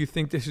 or do you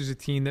think this is a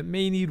team that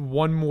may need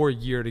one more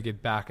year to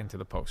get back into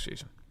the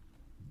postseason?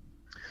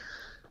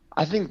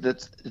 I think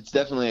it's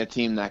definitely a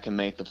team that can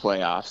make the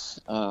playoffs.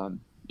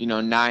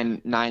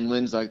 9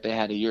 wins like they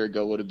had a year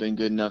ago would have been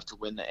good enough to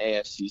win the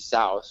AFC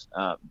South.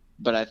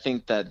 But I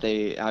think that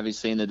they,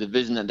 obviously in the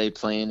division that they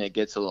play in, it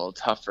gets a little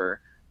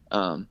tougher.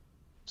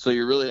 So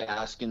you're really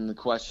asking the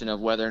question of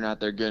whether or not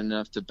they're good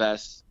enough to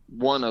best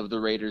one of the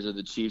Raiders or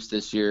the Chiefs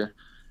this year.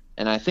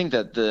 And I think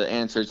that the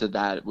answer to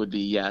that would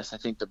be yes. I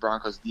think the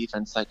Broncos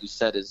defense, like you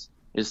said, is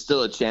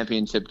still a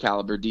championship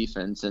caliber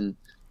defense. And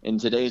in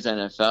today's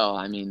NFL,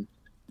 I mean,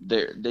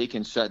 they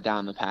can shut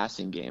down the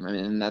passing game. I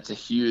mean, and that's a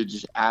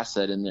huge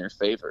asset in their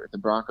favor. The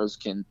Broncos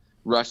can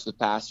rush the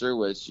passer,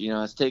 which,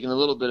 has taken a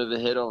little bit of a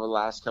hit over the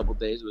last couple of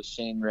days with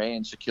Shane Ray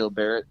and Shaquille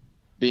Barrett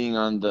being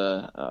on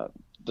the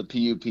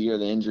PUP or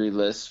the injury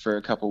list for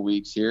a couple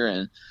weeks here.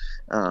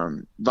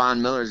 And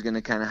Von Miller is going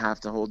to kind of have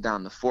to hold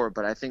down the fort,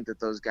 but I think that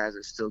those guys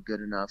are still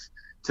good enough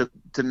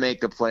to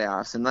make the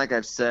playoffs. And like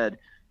I've said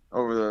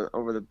over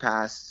the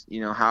past,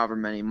 however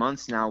many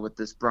months now with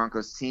this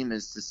Broncos team,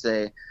 is to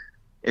say,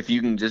 if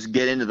you can just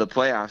get into the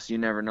playoffs, you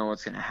never know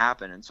what's going to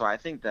happen. And so I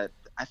think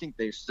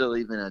they're still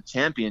even a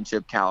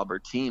championship caliber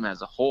team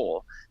as a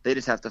whole. They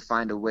just have to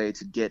find a way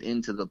to get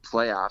into the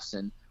playoffs.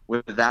 And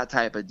with that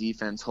type of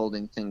defense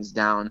holding things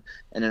down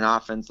and an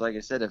offense, like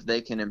I said, if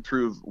they can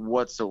improve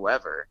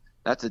whatsoever,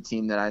 that's a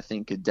team that I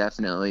think could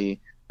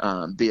definitely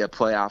be a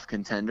playoff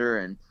contender.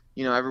 And,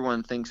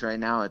 everyone thinks right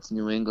now it's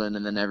New England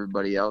and then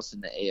everybody else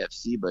in the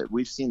AFC, but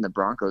we've seen the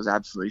Broncos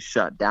absolutely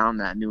shut down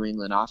that New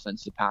England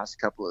offense the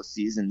past couple of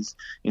seasons,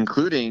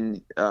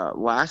 including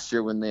last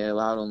year when they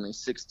allowed only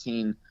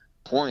 16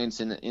 points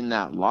in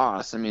that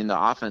loss. I mean,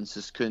 the offense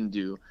just couldn't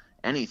do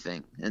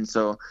anything. And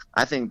so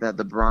I think that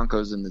the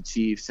Broncos and the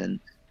Chiefs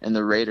and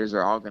the Raiders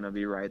are all going to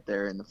be right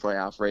there in the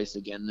playoff race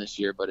again this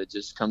year, but it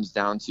just comes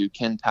down to,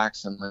 can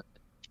Paxton Lynch,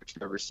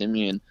 Trevor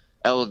Siemian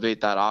elevate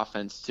that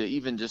offense to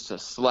even just a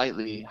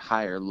slightly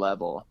higher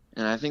level.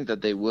 And I think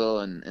that they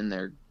will, and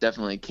they're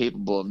definitely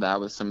capable of that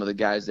with some of the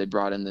guys they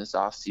brought in this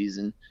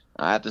offseason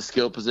at the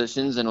skill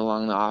positions and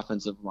along the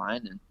offensive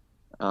line.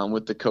 And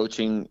with the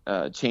coaching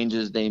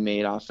changes they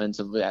made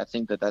offensively, I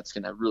think that that's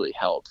going to really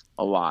help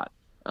a lot.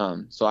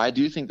 So I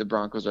do think the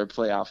Broncos are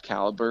playoff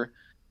caliber.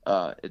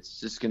 It's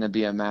just going to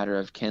be a matter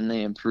of, can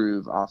they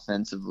improve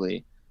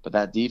offensively? But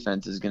that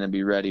defense is going to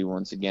be ready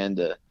once again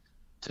to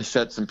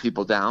shut some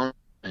people down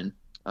and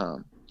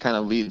kind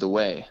of lead the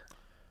way.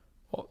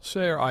 Well,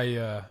 Sayer,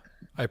 I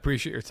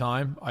appreciate your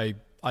time. I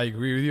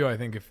agree with you. I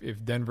think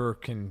if Denver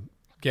can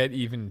get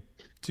even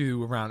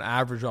to around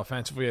average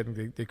offensively, I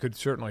think they could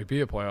certainly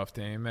be a playoff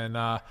team.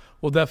 And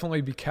we'll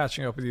definitely be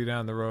catching up with you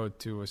down the road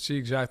to see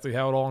exactly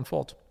how it all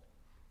unfolds.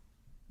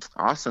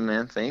 Awesome,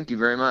 man. Thank you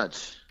very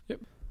much. Yep.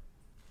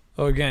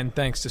 So again,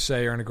 thanks to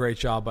Sayer, and a great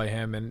job by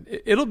him. And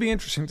it'll be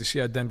interesting to see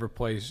how Denver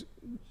plays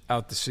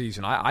out the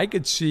season. I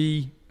could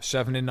see a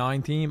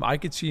 7-9 team. I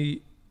could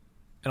see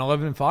an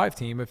 11-5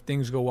 team if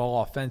things go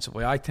well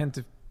offensively. I tend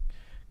to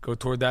go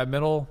toward that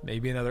middle,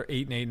 maybe another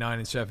 8-8,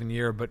 9-7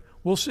 year, but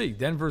we'll see.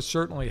 Denver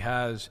certainly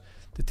has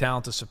the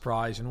talent to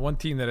surprise, and one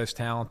team that has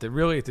talent that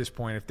really at this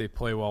point, if they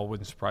play well,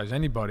 wouldn't surprise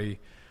anybody,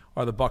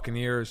 are the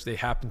Buccaneers. They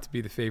happen to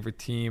be the favorite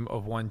team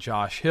of one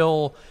Josh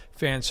Hill,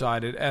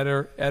 fan-sided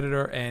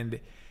editor, and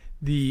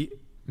the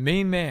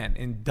main man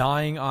in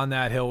dying on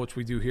that hill, which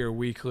we do here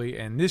weekly.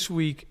 And this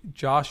week,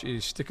 Josh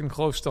is sticking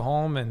close to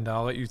home, and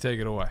I'll let you take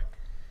it away.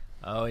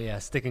 Oh, yeah,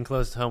 sticking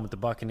close to home with the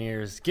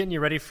Buccaneers. Getting you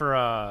ready for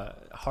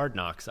Hard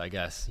Knocks, I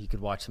guess. You could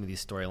watch some of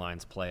these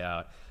storylines play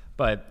out.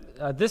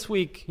 But this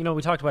week,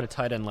 we talked about a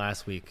tight end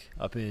last week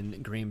up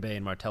in Green Bay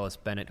and Martellus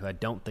Bennett, who I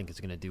don't think is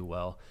going to do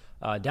well.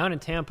 Down in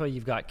Tampa,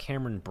 you've got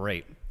Cameron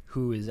Brate,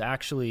 who is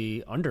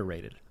actually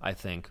underrated, I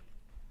think,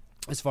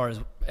 as far as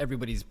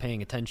everybody's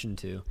paying attention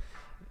to.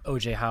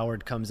 O.J.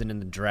 Howard comes in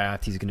the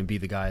draft. He's going to be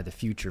the guy of the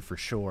future for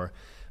sure.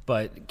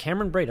 But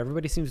Cameron Brate,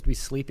 everybody seems to be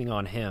sleeping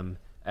on him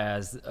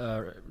as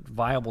a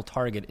viable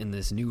target in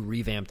this new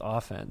revamped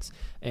offense.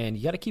 And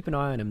you got to keep an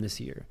eye on him this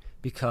year,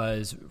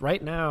 because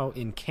right now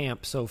in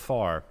camp so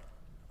far,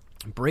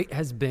 Brate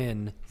has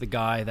been the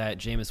guy that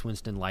Jameis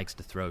Winston likes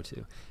to throw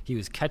to. He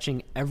was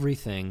catching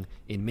everything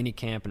in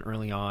minicamp and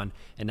early on,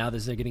 and now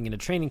that they're getting into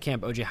training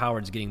camp, O.J.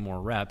 Howard's getting more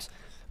reps.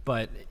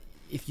 But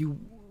if you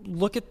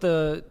look at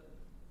the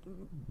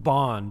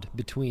bond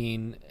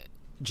between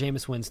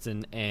Jameis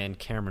Winston and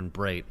Cameron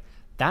Brate,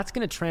 that's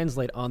going to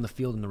translate on the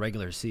field in the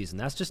regular season.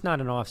 That's just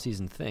not an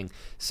off-season thing.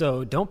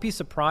 So don't be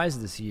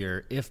surprised this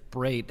year if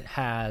Brate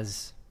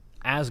has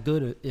as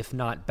good, if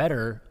not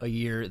better, a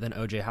year than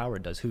O.J.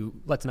 Howard does, who,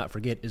 let's not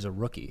forget, is a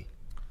rookie.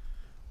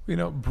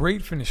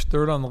 Brate finished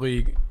third on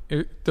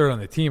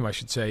the team, I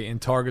should say, in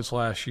targets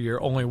last year,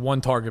 only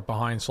one target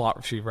behind slot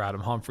receiver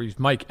Adam Humphries.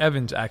 Mike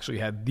Evans actually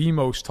had the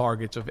most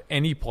targets of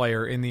any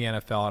player in the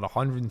NFL at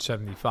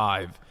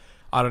 175.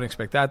 I don't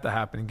expect that to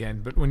happen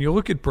again. But when you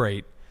look at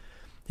Brate,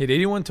 he had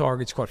 81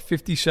 targets, caught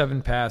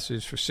 57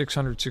 passes for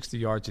 660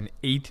 yards and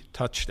 8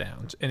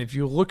 touchdowns. And if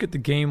you look at the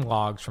game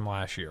logs from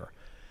last year,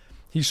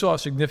 he saw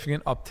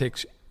significant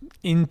upticks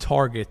in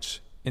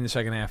targets in the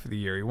second half of the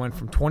year. He went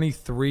from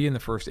 23 in the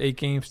first 8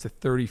 games to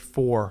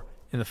 34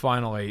 in the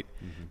final 8.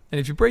 Mm-hmm. And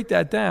if you break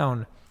that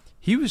down,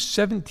 he was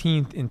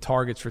 17th in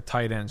targets for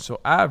tight ends, so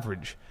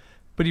average.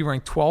 But he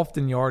ranked 12th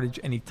in yardage,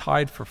 and he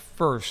tied for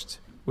first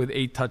with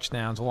 8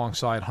 touchdowns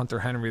alongside Hunter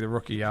Henry, the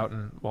rookie out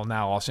in,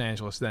 now Los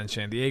Angeles, then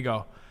San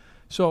Diego.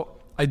 So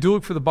I do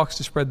look for the Bucs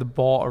to spread the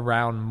ball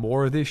around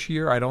more this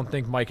year. I don't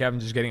think Mike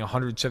Evans is getting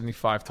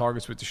 175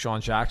 targets with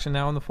Deshaun Jackson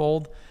now in the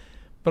fold.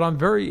 But I'm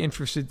very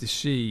interested to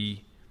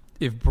see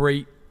if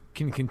Brate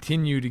can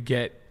continue to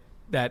get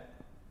that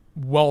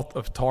wealth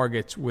of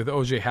targets with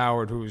O.J.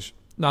 Howard, who's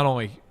not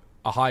only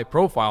a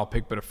high-profile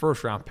pick, but a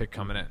first-round pick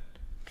coming in.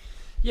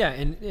 Yeah,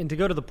 and to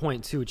go to the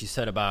point, too, what you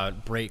said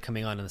about Brate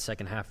coming on in the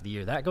second half of the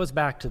year, that goes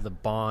back to the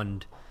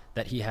bond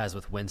that he has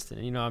with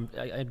Winston.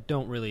 I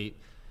don't really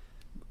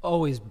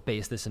always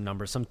base this in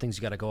numbers. Some things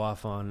you got to go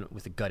off on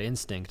with a gut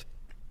instinct.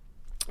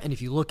 And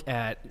if you look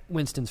at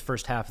Winston's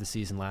first half of the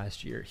season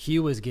last year, he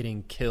was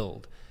getting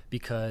killed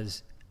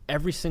because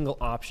every single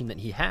option that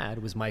he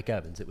had was Mike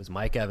Evans. It was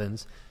Mike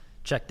Evans,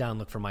 check down,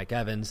 look for Mike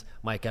Evans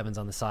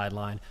on the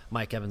sideline,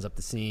 Mike Evans up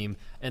the seam,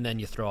 and then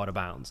you throw out of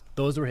bounds.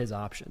 Those were his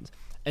options.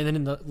 And then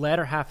in the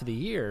latter half of the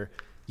year,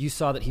 you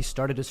saw that he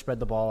started to spread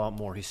the ball out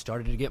more. He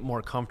started to get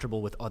more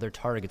comfortable with other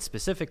targets,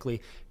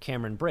 specifically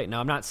Cameron Brate. Now,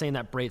 I'm not saying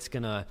that Brate's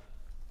going to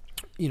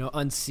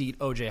unseat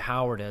O.J.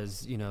 Howard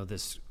as,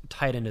 this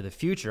tight end of the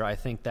future. I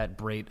think that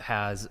Brate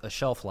has a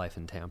shelf life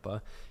in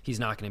Tampa. He's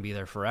not going to be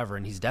there forever,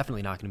 and he's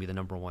definitely not going to be the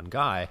number one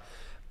guy.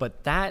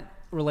 But that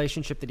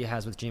relationship that he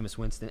has with Jameis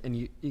Winston,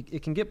 and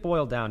it can get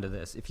boiled down to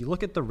this. If you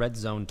look at the red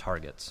zone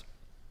targets,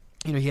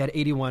 he had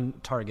 81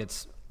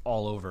 targets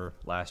all over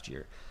last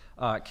year.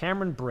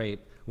 Cameron Brate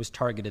was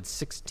targeted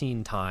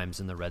 16 times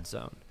in the red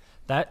zone.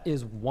 That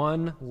is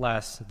one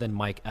less than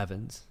Mike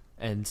Evans,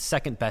 and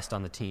second best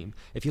on the team.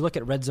 If you look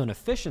at red zone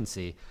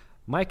efficiency,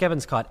 Mike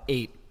Evans caught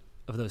 8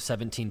 of those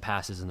 17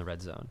 passes in the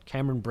red zone.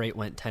 Cameron Brate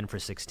went 10 for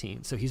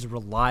 16. So he's a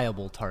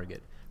reliable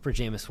target for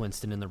Jameis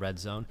Winston in the red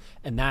zone.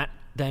 And that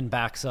then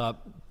backs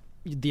up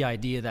the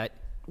idea that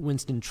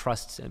Winston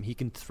trusts him. He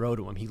can throw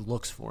to him. He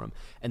looks for him.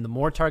 And the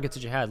more targets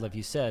that you had, like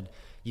you said,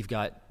 you've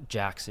got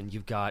Jackson,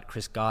 you've got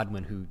Chris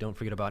Godwin, who, don't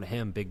forget about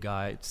him, big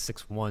guy,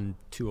 6'1",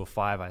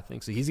 205, I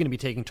think. So he's going to be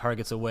taking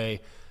targets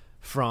away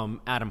from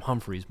Adam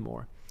Humphries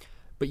more.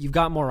 But you've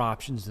got more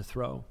options to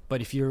throw.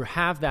 But if you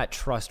have that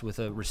trust with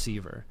a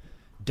receiver,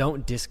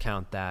 don't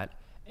discount that.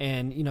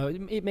 And,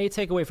 it may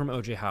take away from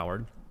O.J.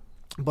 Howard,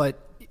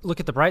 but look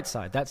at the bright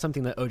side. That's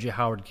something that O.J.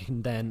 Howard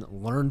can then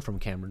learn from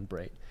Cameron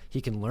Brate. He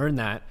can learn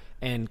that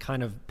and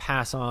kind of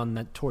pass on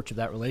that torch of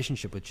that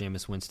relationship with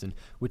Jameis Winston,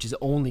 which is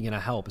only going to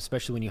help,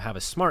 especially when you have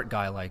a smart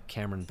guy like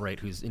Cameron Brate,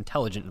 who's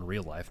intelligent in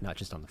real life, not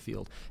just on the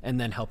field,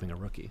 and then helping a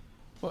rookie.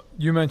 Well,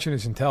 you mentioned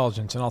his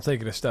intelligence, and I'll take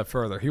it a step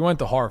further. He went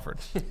to Harvard.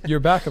 Your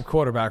backup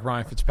quarterback,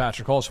 Ryan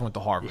Fitzpatrick, also went to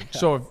Harvard. Yeah.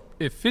 So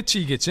if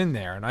Fitzy gets in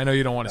there, and I know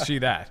you don't want to see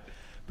that,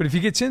 but if he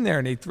gets in there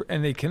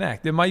and they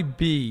connect, it might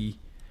be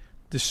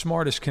the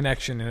smartest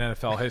connection in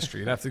NFL history.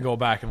 You'd have to go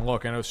back and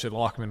look. I know Sid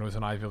Luckman was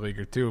an Ivy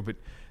Leaguer too, but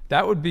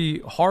that would be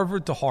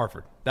Harvard to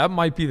Harvard. That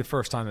might be the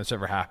first time that's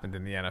ever happened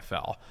in the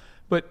NFL.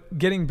 But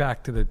getting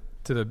back to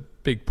the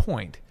big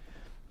point,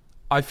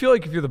 I feel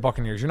like if you're the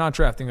Buccaneers, you're not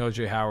drafting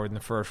O.J. Howard in the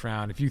first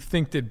round if you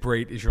think that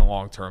Brate is your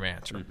long-term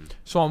answer. Mm-hmm.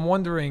 So I'm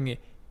wondering,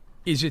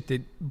 is it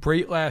that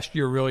Brate last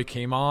year really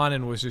came on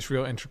and was this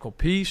real integral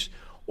piece,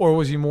 or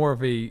was he more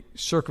of a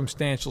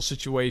circumstantial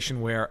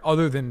situation where,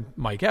 other than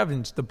Mike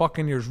Evans, the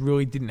Buccaneers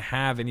really didn't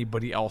have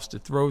anybody else to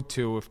throw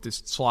to if this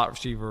slot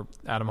receiver,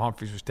 Adam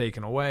Humphries, was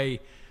taken away?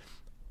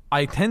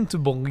 I tend to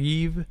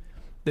believe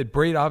that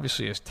Brate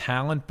obviously has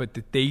talent, but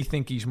that they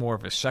think he's more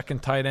of a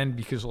second tight end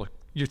because, look,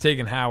 you're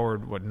taking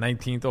Howard,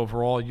 19th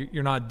overall?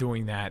 You're not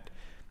doing that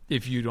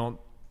if you don't.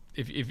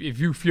 If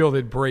you feel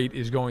that Brate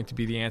is going to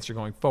be the answer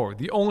going forward.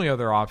 The only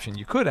other option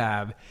you could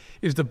have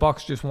is the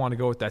Bucs just want to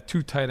go with that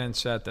 2 tight end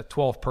set, that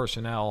 12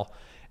 personnel,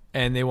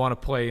 and they want to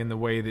play in the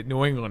way that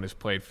New England has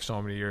played for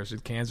so many years,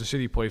 that Kansas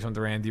City plays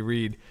under Andy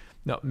Reid.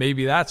 Now,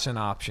 maybe that's an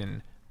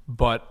option,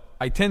 but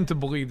I tend to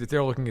believe that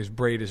they're looking at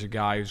Brate as a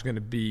guy who's going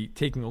to be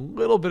taking a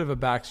little bit of a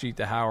backseat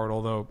to Howard,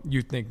 although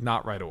you think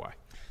not right away.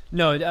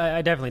 No,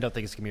 I definitely don't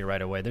think it's going to be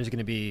right away. There's going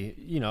to be,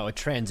 a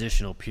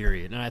transitional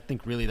period. And I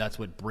think really that's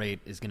what Brate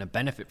is going to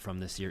benefit from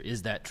this year,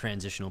 is that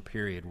transitional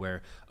period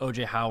where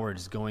O.J. Howard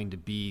is going to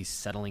be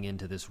settling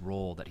into this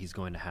role that he's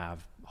going to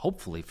have,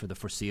 hopefully, for the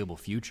foreseeable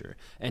future,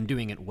 and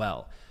doing it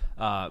well.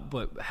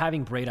 But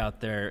having Brate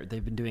out there,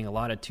 they've been doing a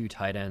lot of 2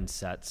 tight end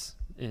sets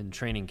in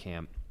training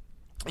camp.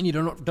 And you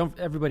don't.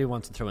 Everybody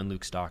wants to throw in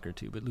Luke Stalker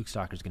too, but Luke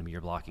Stalker is going to be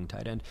your blocking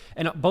tight end,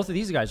 and both of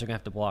these guys are going to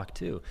have to block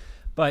too.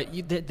 But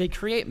they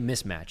create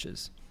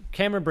mismatches.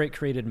 Cameron Brate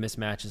created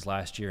mismatches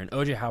last year, and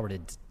O.J. Howard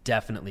is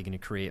definitely going to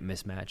create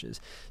mismatches.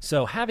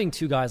 So having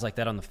 2 guys like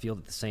that on the field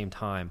at the same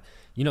time,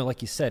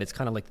 like you said, it's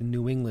kind of like the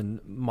New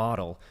England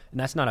model, and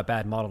that's not a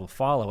bad model to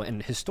follow.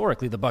 And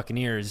historically, the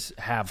Buccaneers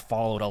have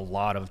followed a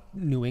lot of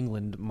New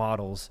England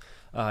models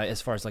as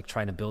far as like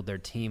trying to build their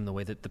team, the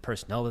way that the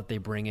personnel that they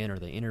bring in or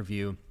they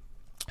interview.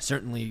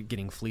 Certainly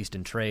getting fleeced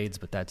in trades,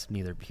 but that's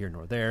neither here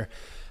nor there.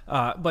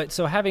 But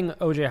so having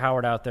O.J.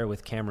 Howard out there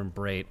with Cameron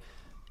Brate,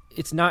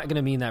 it's not going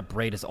to mean that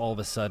Brate is all of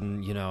a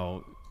sudden,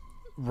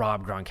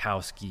 Rob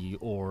Gronkowski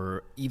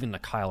or even a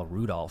Kyle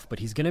Rudolph, but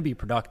he's going to be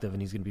productive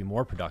and he's going to be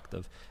more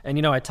productive.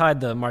 And, I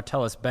tied the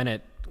Martellus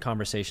Bennett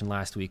conversation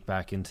last week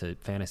back into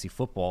fantasy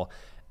football,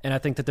 and I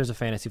think that there's a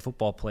fantasy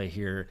football play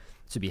here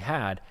to be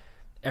had.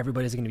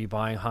 Everybody's going to be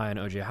buying high on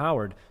O.J.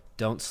 Howard.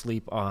 Don't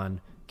sleep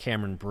on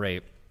Cameron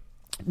Brate.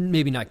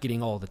 Maybe not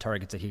getting all the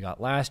targets that he got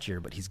last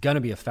year, but he's going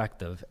to be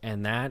effective.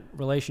 And that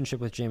relationship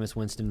with Jameis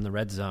Winston in the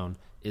red zone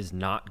is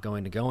not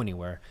going to go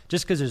anywhere.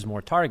 Just because there's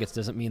more targets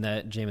doesn't mean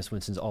that Jameis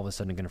Winston's all of a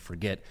sudden going to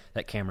forget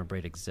that Cameron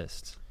Brate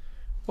exists.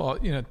 Well,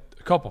 a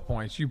couple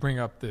points. You bring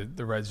up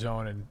the red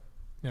zone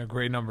and,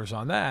 great numbers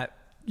on that.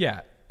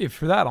 Yeah, if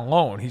for that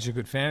alone, he's a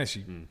good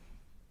fantasy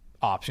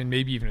option,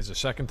 maybe even as a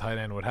second tight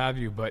end, what have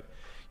you. But,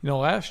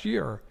 last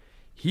year,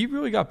 he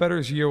really got better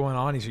as the year went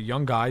on. He's a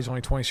young guy. He's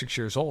only 26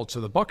 years old. So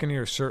the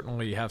Buccaneers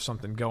certainly have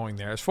something going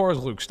there. As far as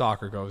Luke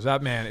Stalker goes,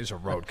 that man is a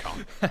road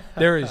cone.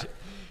 There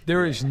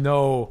is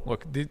no –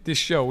 look, this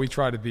show, we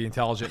try to be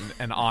intelligent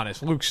and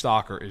honest. Luke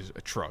Stalker is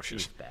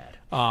atrocious. He's bad.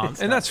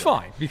 And that's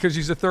fine because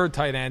he's a third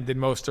tight end, and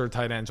most third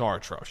tight ends are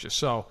atrocious.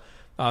 So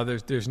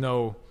there's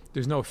no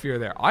fear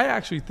there. I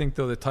actually think,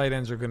 though, the tight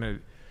ends are going to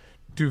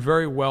do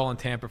very well in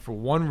Tampa for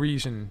one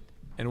reason –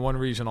 and one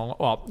reason,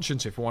 well, I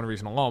shouldn't say for one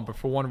reason alone, but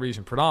for one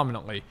reason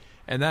predominantly,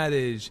 and that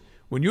is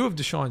when you have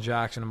Deshaun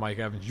Jackson and Mike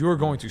Evans, you're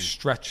going to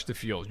stretch the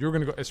field. You're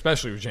going to go,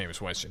 especially with Jameis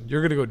Winston,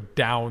 you're going to go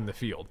down the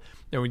field.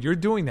 And when you're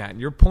doing that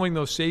and you're pulling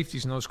those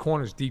safeties and those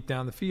corners deep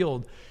down the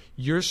field,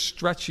 you're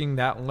stretching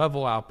that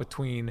level out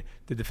between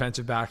the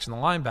defensive backs and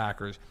the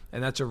linebackers,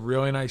 and that's a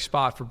really nice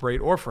spot for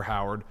Brate or for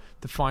Howard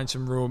to find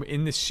some room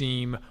in the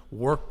seam,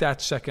 work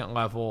that second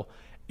level.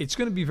 It's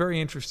going to be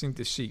very interesting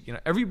to see.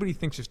 Everybody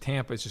thinks of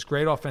Tampa as this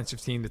great offensive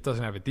team that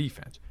doesn't have a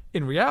defense.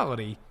 In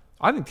reality,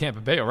 I think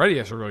Tampa Bay already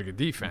has a really good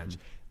defense.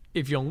 Mm-hmm.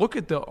 If you look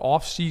at the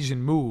offseason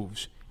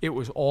moves, it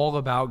was all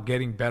about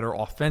getting better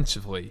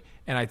offensively,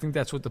 and I think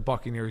that's what the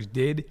Buccaneers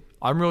did.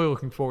 I'm really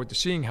looking forward to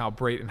seeing how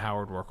Brate and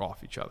Howard work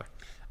off each other.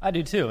 I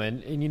do too,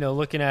 and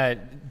looking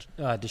at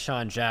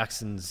Deshaun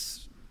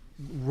Jackson's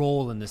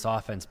role in this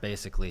offense,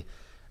 basically,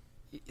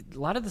 a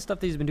lot of the stuff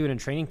that he's been doing in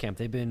training camp,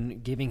 they've been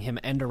giving him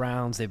end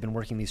arounds. They've been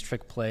working these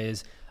trick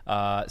plays.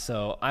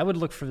 So I would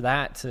look for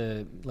that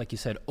to, like you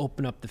said,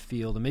 open up the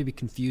field and maybe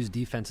confuse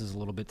defenses a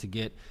little bit to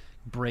get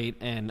Brate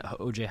and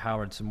O.J.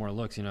 Howard some more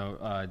looks.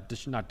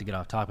 Not to get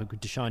off topic, but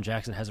Deshaun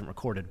Jackson hasn't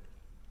recorded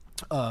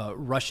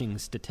rushing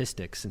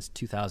statistics since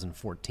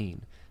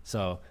 2014.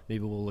 So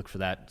maybe we'll look for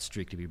that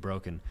streak to be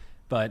broken.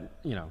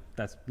 But,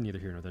 that's neither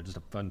here nor there. Just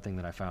a fun thing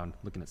that I found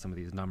looking at some of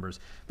these numbers.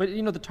 But,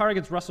 the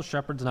targets, Russell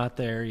Shepard's not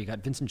there. You got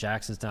Vincent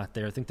Jackson's not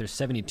there. I think there's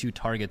 72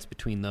 targets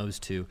between those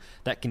two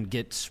that can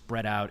get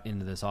spread out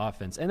into this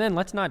offense. And then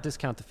let's not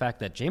discount the fact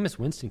that Jameis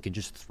Winston can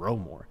just throw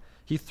more.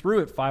 He threw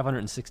it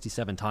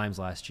 567 times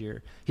last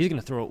year. He's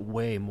going to throw it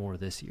way more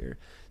this year.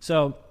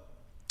 So,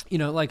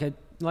 like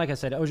I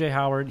said, O.J.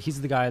 Howard, he's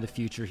the guy of the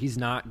future. He's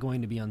not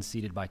going to be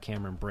unseated by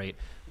Cameron Brate.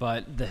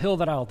 But the hill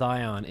that I'll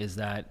die on is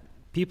that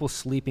people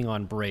sleeping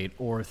on Brate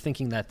or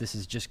thinking that this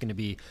is just going to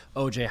be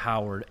O.J.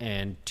 Howard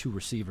and 2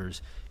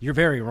 receivers, you're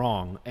very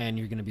wrong, and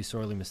you're going to be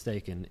sorely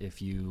mistaken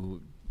if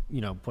you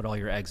put all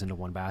your eggs into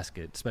one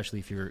basket, especially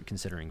if you're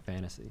considering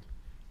fantasy.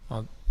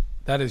 Well,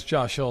 that is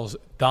Josh Hill's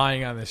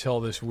dying on this hill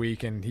this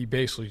week, and he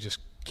basically just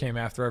came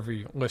after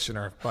every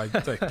listener by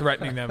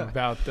threatening them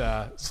about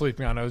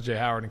sleeping on O.J.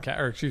 Howard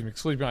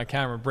sleeping on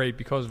Cameron Brate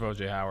because of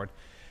O.J. Howard.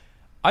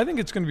 I think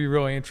it's going to be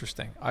really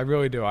interesting. I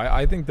really do.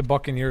 I think the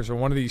Buccaneers are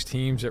one of these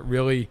teams that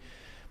really,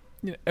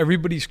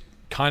 everybody's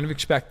kind of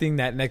expecting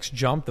that next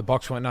jump. The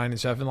Bucs went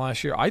 9-7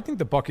 last year. I think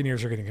the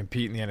Buccaneers are going to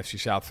compete in the NFC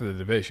South for the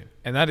division,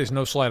 and that is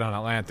no slight on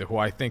Atlanta, who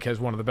I think has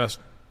one of the best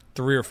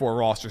 3 or 4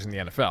 rosters in the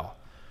NFL.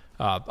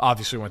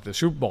 Obviously went to the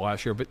Super Bowl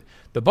last year, but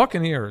the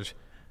Buccaneers,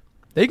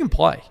 they can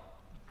play.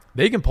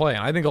 They can play,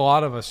 and I think a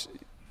lot of us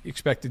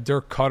expected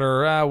Dirk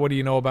Cutter. What do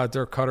you know about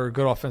Dirk Cutter?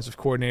 Good offensive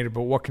coordinator,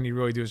 but what can he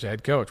really do as a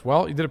head coach?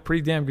 Well, he did a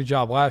pretty damn good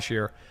job last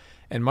year,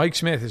 and Mike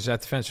Smith is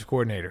that defensive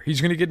coordinator.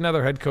 He's going to get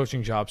another head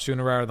coaching job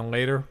sooner rather than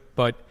later,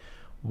 but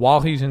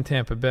while he's in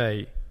Tampa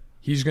Bay,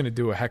 he's going to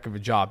do a heck of a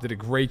job. Did a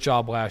great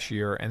job last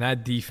year, and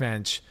that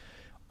defense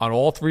on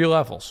all 3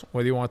 levels,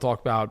 whether you want to talk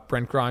about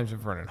Brent Grimes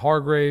and Vernon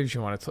Hargraves,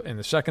 you want to in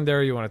the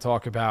secondary, you want to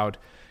talk about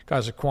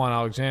guys like Quan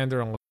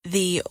Alexander and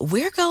The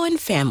 "we're going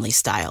family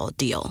style"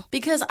 deal.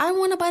 Because I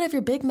want a bite of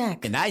your Big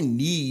Mac. And I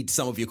need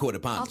some of your Quarter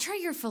Pounder. I'll try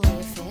your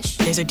Filet-O-Fish.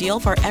 There's a deal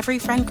for every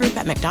friend group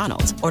at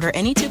McDonald's. Order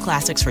any 2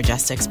 classics for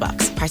just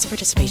 $6. Price of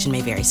participation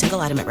may vary.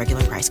 Single item at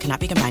regular price cannot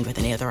be combined with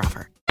any other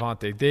offer.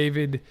 Devontae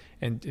David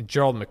and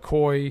Gerald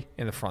McCoy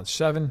in the front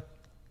 7.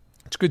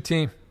 It's a good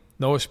team.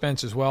 Noah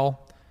Spence as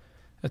well.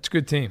 That's a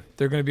good team.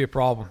 They're going to be a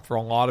problem for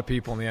a lot of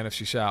people in the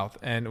NFC South.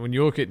 And when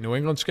you look at New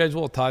England's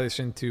schedule, I'll tie this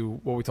into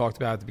what we talked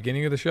about at the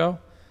beginning of the show.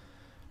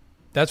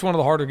 That's one of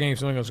the harder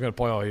games New England's going to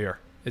play all year.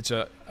 It's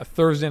a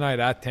Thursday night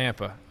at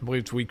Tampa. I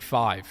believe it's week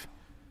 5.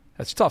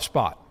 That's a tough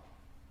spot.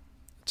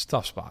 It's a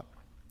tough spot.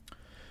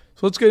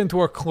 So let's get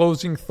into our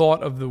closing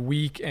thought of the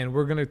week, and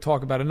we're going to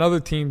talk about another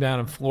team down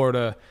in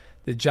Florida,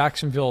 the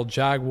Jacksonville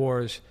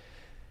Jaguars.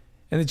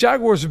 And the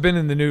Jaguars have been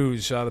in the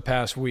news the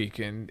past week,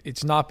 and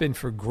it's not been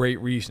for great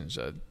reasons.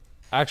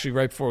 Actually,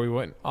 right before we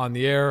went on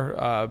the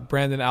air,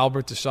 Brandon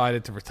Albert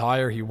decided to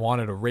retire. He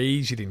wanted a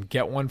raise. He didn't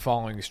get one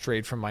following his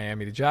trade from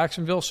Miami to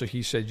Jacksonville. So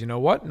he said, you know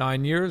what,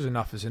 9 years,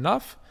 enough is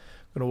enough.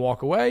 I'm going to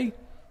walk away.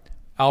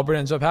 Albert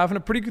ends up having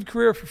a pretty good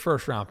career for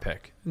first-round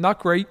pick. Not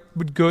great,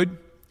 but good.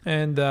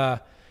 And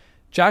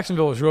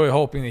Jacksonville was really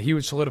hoping that he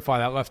would solidify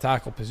that left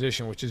tackle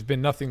position, which has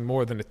been nothing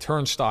more than a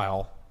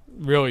turnstile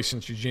really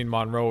since Eugene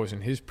Monroe was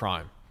in his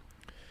prime.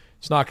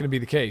 It's not going to be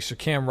the case. So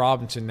Cam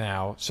Robinson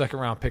now,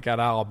 second-round pick out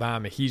of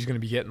Alabama, he's going to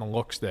be getting the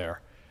looks there.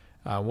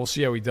 We'll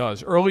see how he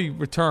does. Early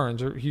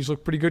returns, he's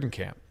looked pretty good in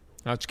camp.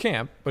 Now, it's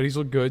camp, but he's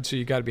looked good, so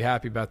you got to be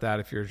happy about that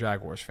if you're a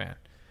Jaguars fan.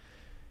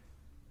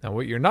 Now,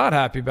 what you're not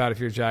happy about if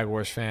you're a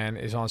Jaguars fan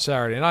is on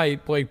Saturday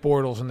night, Blake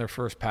Bortles in their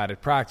first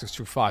padded practice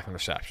threw 5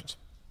 interceptions.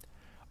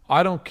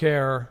 I don't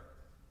care.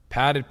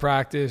 Padded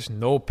practice,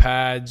 no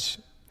pads.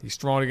 He's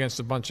throwing against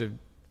a bunch of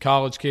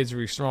college kids,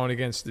 or he's throwing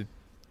against the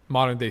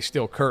modern-day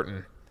Steel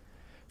Curtain.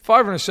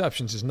 5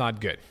 interceptions is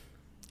not good.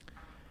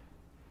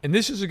 And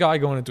this is a guy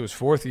going into his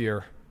 4th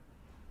year,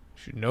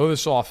 should know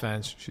this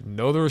offense, should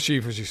know the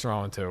receivers he's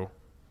throwing to.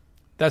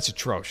 That's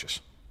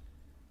atrocious.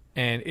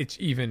 And it's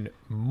even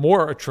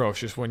more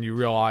atrocious when you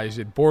realize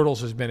that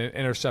Bortles has been an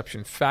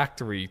interception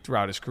factory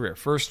throughout his career.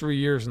 First 3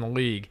 years in the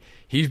league,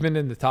 he's been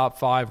in the top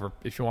 5, or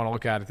if you want to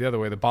look at it the other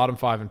way, the bottom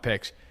 5 in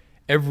picks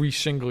every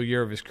single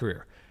year of his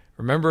career.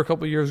 Remember a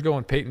couple of years ago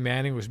when Peyton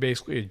Manning was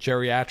basically a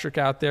geriatric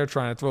out there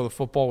trying to throw the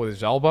football with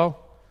his elbow?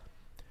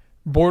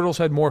 Bortles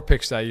had more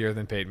picks that year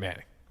than Peyton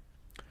Manning.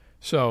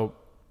 So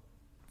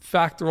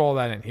factor all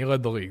that in. He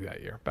led the league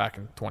that year, back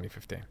in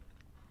 2015.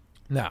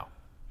 Now,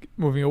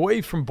 moving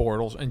away from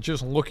Bortles and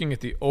just looking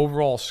at the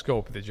overall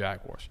scope of the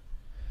Jaguars.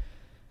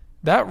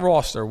 That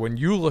roster, when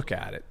you look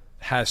at it,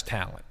 has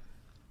talent.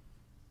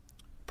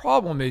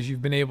 Problem is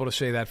you've been able to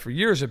say that for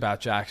years about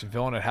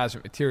Jacksonville, and it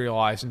hasn't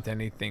materialized into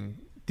anything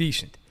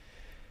decent.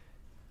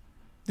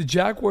 The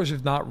Jaguars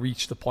have not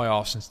reached the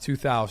playoffs since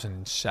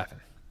 2007.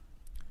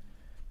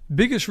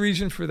 Biggest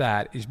reason for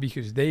that is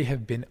because they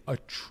have been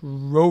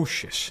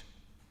atrocious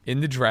in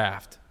the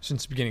draft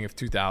since the beginning of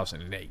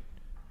 2008.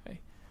 Okay?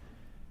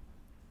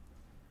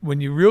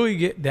 When you really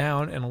get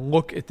down and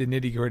look at the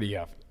nitty-gritty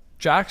of it,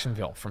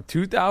 Jacksonville from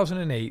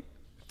 2008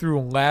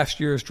 through last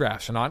year's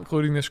draft, so not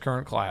including this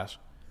current class,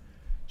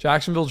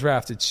 Jacksonville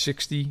drafted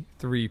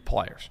 63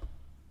 players.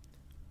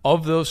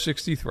 Of those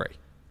 63,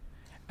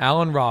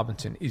 Allen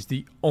Robinson is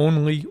the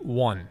only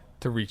one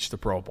to reach the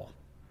Pro Bowl.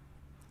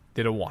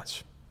 Did it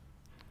once.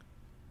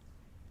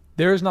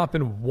 There has not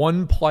been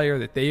one player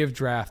that they have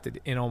drafted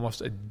in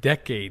almost a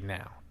decade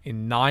now,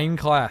 in 9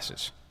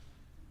 classes,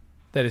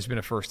 that has been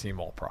a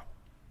first-team All-Pro.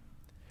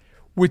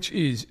 Which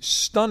is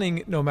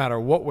stunning no matter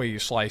what way you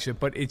slice it,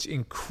 but it's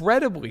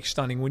incredibly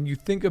stunning when you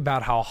think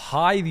about how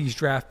high these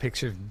draft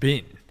picks have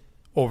been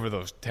over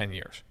those 10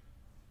 years,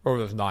 over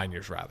those 9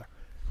 years rather.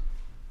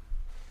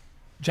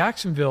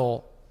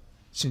 Jacksonville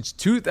Since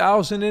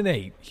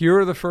 2008, here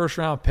are the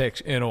first-round picks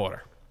in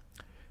order.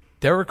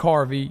 Derek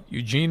Harvey,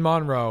 Eugene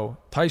Monroe,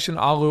 Tyson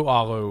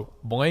Alu,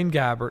 Blaine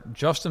Gabbert,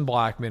 Justin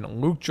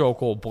Blackmon, Luke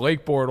Jokel,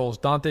 Blake Bortles,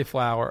 Dante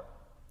Fowler,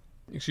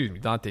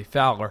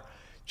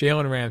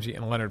 Jalen Ramsey,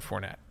 and Leonard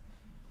Fournette.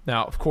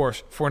 Now, of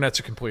course, Fournette's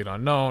a complete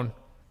unknown,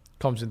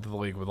 comes into the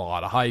league with a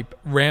lot of hype.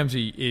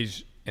 Ramsey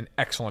is an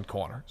excellent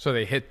corner, so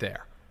they hit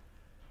there.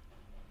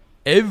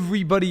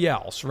 Everybody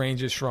else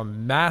ranges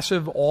from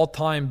massive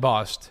all-time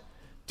bust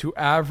to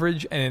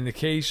average, and in the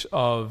case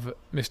of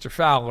Mr.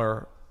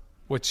 Fowler,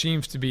 what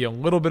seems to be a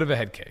little bit of a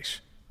head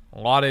case. A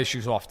lot of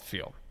issues off the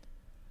field.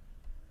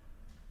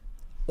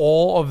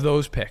 All of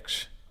those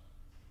picks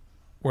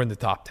were in the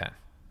top 10.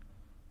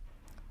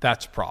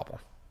 That's a problem.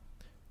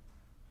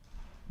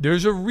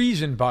 There's a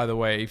reason, by the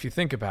way, if you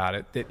think about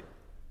it, that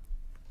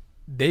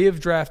they have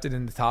drafted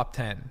in the top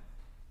 10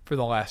 for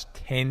the last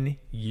 10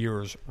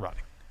 years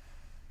running.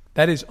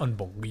 That is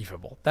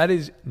unbelievable. That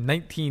is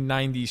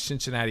 1990s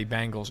Cincinnati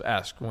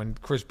Bengals-esque when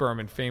Chris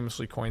Berman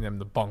famously coined them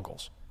the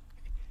Bungles.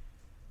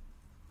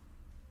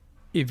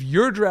 If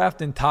you're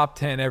drafting top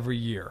 10 every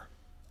year,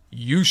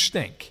 you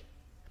stink.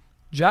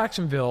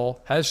 Jacksonville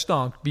has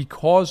stunk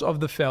because of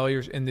the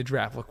failures in the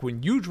draft. Look,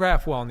 when you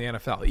draft well in the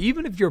NFL,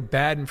 even if you're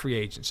bad in free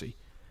agency,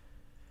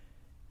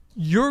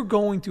 you're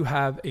going to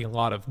have a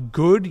lot of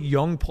good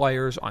young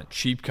players on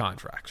cheap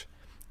contracts.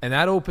 And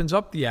that opens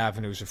up the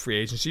avenues of free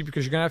agency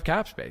because you're going to have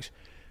cap space.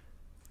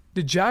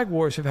 The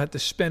Jaguars have had to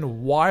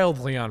spend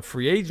wildly on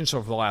free agents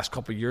over the last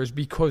couple of years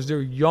because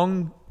their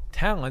young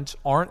talents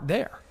aren't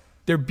there.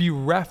 They're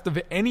bereft of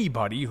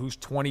anybody who's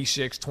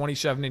 26,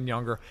 27 and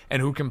younger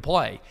and who can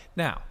play.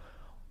 Now,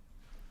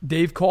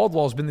 Dave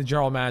Caldwell's been the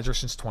general manager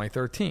since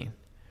 2013.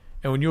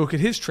 And when you look at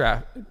his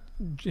track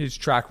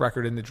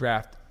record in the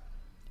draft,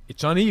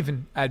 it's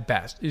uneven at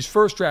best. His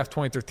first draft,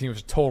 2013, was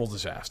a total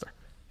disaster.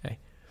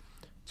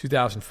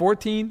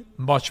 2014,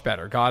 much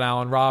better. Got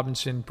Allen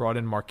Robinson, brought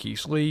in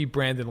Marquise Lee,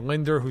 Brandon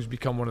Linder, who's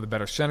become one of the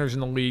better centers in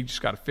the league,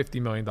 just got a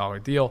 $50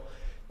 million deal.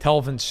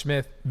 Telvin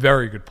Smith,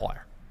 very good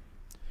player.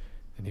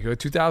 And you go to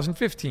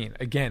 2015,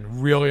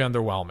 again, really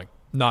underwhelming.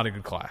 Not a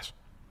good class.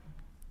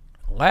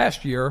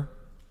 Last year,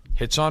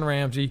 hits on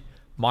Ramsey,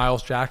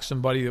 Miles Jack,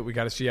 somebody that we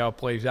got to see how it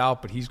plays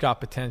out, but he's got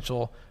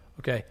potential.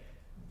 Okay,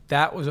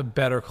 that was a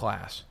better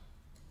class.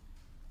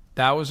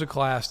 That was a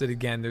class that,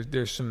 again,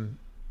 there's some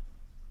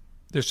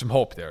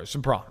hope there,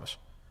 some promise.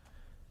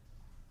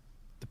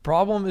 The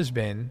problem has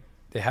been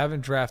they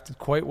haven't drafted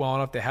quite well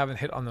enough. They haven't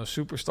hit on those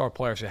superstar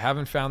players. They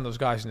haven't found those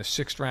guys in the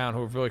 6th round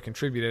who have really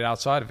contributed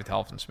outside of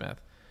Telvin Smith.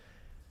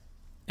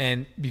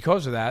 And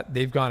because of that,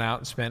 they've gone out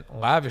and spent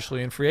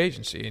lavishly in free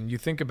agency. And you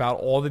think about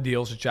all the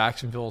deals that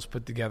Jacksonville has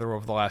put together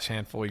over the last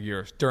handful of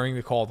years during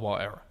the Caldwell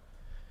era.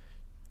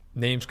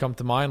 Names come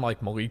to mind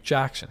like Malik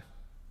Jackson,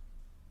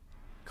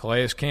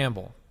 Calais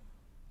Campbell,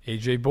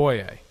 A.J.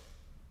 Boye,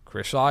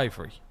 Chris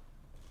Ivory.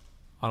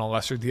 On a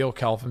lesser deal,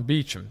 Kelvin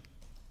Beachum.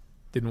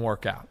 Didn't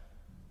work out.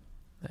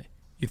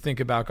 You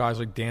think about guys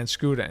like Dan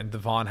Skuta and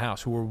Devon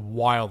House, who were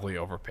wildly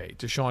overpaid.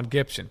 Deshaun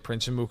Gibson,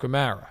 Prince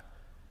Amukamara,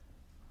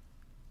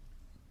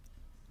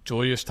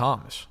 Julius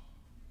Thomas.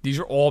 These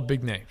are all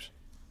big names.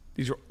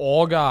 These are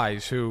all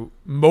guys who,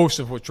 most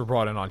of which were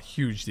brought in on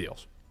huge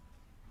deals.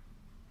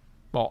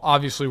 Well,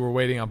 obviously we're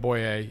waiting on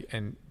Boye,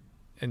 and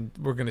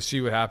we're going to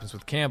see what happens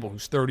with Campbell,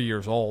 who's 30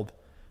 years old.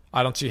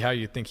 I don't see how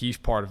you think he's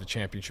part of the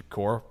championship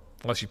core,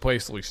 unless he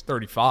plays till he's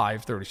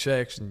 35,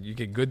 36, and you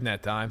get good in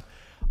that time.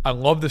 I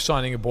love the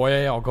signing of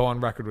Boye. I'll go on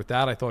record with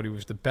that. I thought he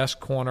was the best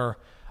corner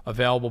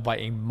available by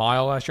a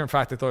mile last year. In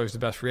fact, I thought he was the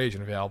best free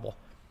agent available.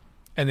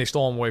 And they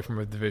stole him away from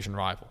a division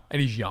rival.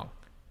 And he's young.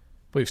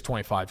 I believe he's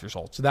 25 years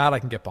old. So that I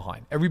can get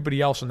behind.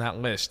 Everybody else on that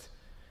list,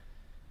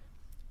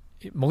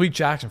 Malik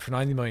Jackson for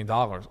 $90 million.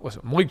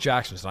 Listen, Malik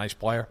Jackson's a nice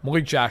player.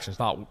 Malik Jackson's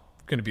not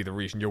going to be the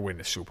reason you're winning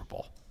the Super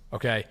Bowl.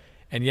 Okay?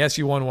 And yes,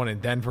 he won one in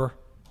Denver.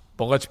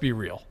 But let's be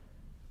real.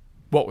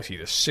 What was he,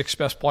 the 6th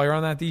best player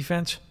on that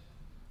defense?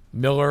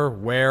 Miller,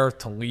 Ware,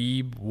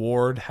 Talib,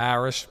 Ward,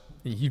 Harris.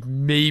 He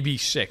may be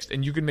 6th.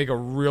 And you can make a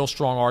real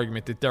strong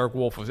argument that Derek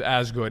Wolfe was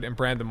as good and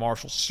Brandon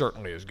Marshall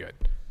certainly is good.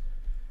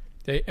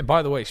 Okay? And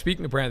by the way,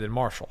 speaking of Brandon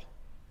Marshall,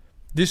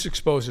 this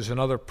exposes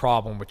another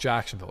problem with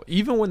Jacksonville.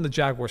 Even when the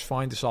Jaguars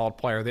find a solid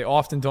player, they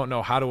often don't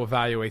know how to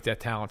evaluate that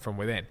talent from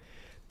within.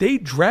 They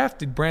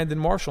drafted Brandon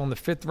Marshall in the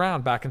 5th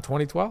round back in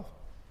 2012.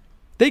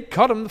 They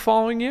cut him the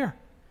following year.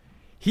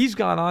 He's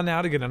gone on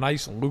now to get a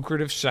nice,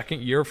 lucrative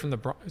second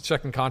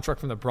contract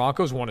from the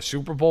Broncos, won a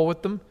Super Bowl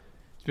with them.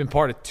 He's been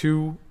part of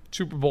 2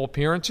 Super Bowl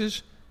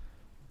appearances.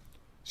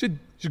 He's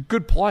a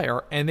good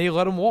player, and they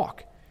let him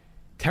walk.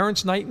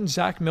 Terrence Knighton,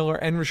 Zach Miller,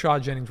 and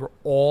Rashad Jennings were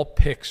all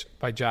picks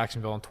by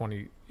Jacksonville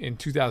in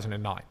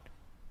 2009.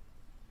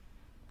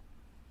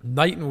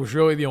 Knighton was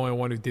really the only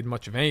one who did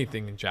much of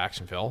anything in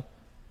Jacksonville,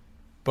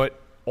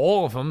 but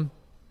all of them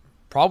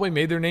probably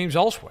made their names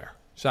elsewhere.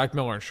 Zach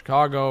Miller in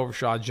Chicago,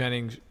 Rashad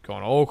Jennings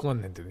going to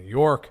Oakland, then to New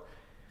York.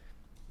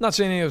 Not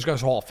saying any of those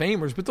guys are Hall of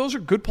Famers, but those are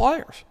good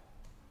players.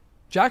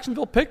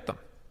 Jacksonville picked them.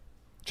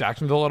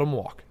 Jacksonville let them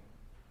walk.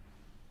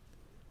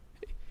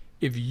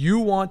 If you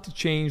want to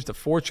change the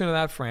fortune of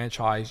that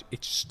franchise,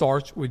 it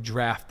starts with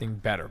drafting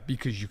better,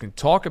 because you can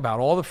talk about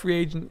all the free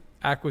agent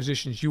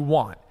acquisitions you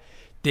want.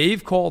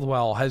 Dave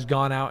Caldwell has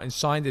gone out and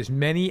signed as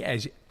many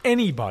as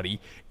anybody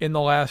in the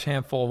last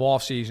handful of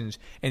off seasons,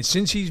 and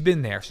since he's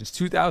been there, since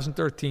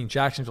 2013,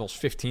 Jacksonville's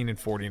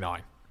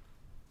 15-49.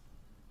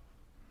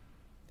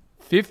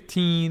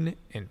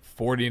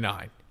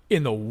 15-49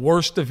 in the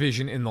worst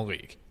division in the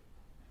league.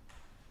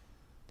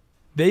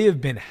 They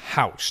have been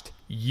housed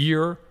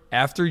year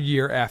after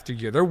year after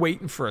year. They're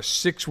waiting for a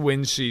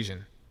 6-win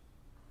season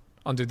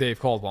under Dave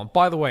Caldwell. And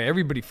by the way,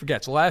 everybody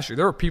forgets, last year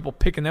there were people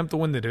picking them to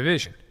win the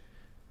division.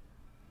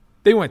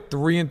 They went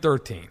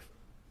 3-13.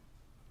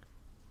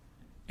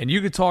 And you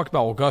could talk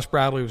about, well, Gus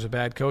Bradley was a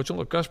bad coach. And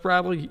look, Gus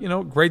Bradley,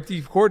 great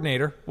defensive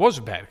coordinator, was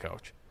a bad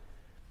coach.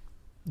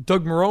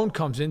 Doug Marrone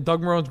comes in.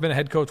 Doug Marrone's been a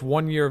head coach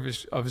 1 year of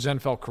his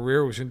NFL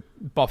career. Was in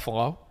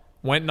Buffalo.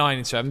 Went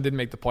 9-7, didn't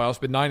make the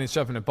playoffs, but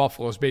 9-7 in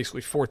Buffalo is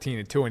basically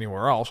 14-2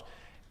 anywhere else.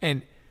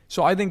 And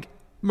so I think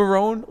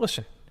Marrone,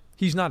 listen,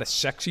 he's not a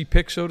sexy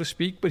pick, so to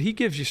speak, but he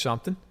gives you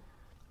something.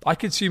 I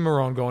could see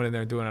Marrone going in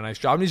there and doing a nice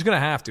job, and he's going to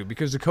have to,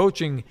 because the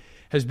coaching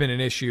has been an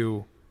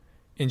issue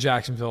in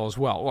Jacksonville as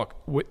well. Look,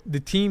 the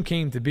team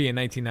came to be in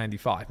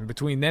 1995, and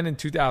between then and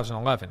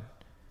 2011,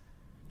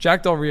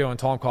 Jack Del Rio and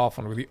Tom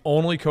Coughlin were the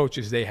only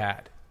coaches they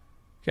had.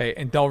 Okay,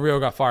 and Del Rio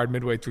got fired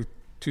midway through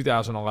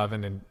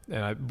 2011, and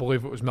I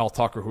believe it was Mel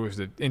Tucker who was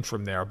the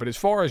interim there. But as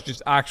far as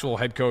just actual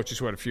head coaches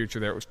who had a future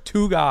there, it was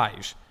 2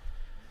 guys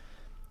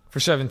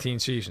for 17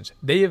 seasons.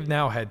 They have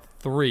now had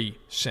 3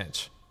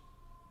 since.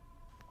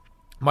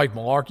 Mike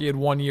Mularkey had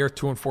 1 year,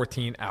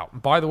 2-14 out.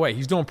 And by the way,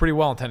 he's doing pretty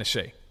well in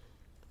Tennessee.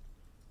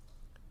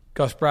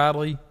 Gus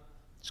Bradley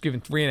is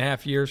given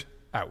 3.5 years,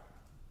 out.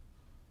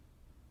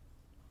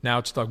 Now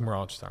it's Doug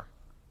Marrone's turn.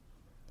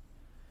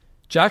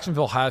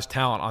 Jacksonville has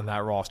talent on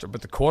that roster,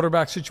 but the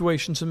quarterback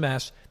situation's a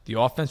mess, the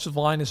offensive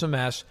line is a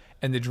mess,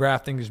 and the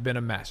drafting has been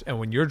a mess. And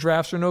when your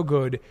drafts are no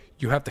good,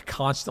 you have to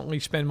constantly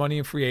spend money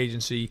in free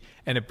agency,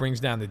 and it brings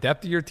down the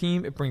depth of your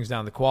team, it brings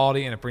down the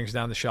quality, and it brings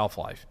down the shelf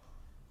life.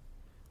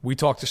 We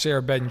talked to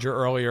Sarah Bedinger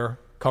earlier,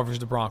 covers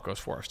the Broncos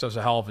for us, does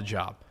a hell of a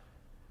job.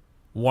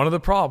 One of the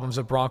problems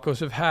that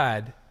Broncos have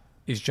had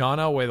is John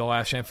Elway the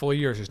last handful of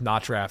years has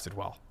not drafted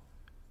well.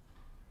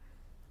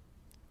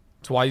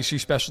 That's why you see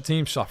special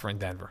teams suffer in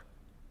Denver.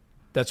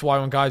 That's why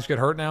when guys get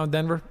hurt now in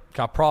Denver,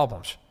 got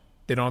problems.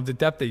 They don't have the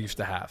depth they used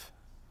to have.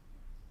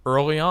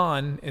 Early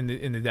on in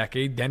the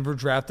decade, Denver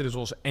drafted as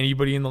well as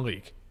anybody in the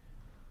league.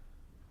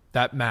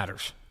 That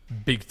matters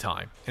big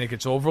time. And it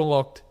gets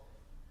overlooked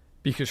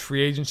because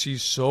free agency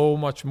is so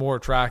much more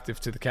attractive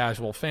to the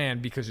casual fan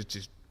because it's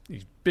just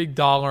these big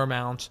dollar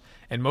amounts.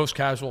 And most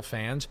casual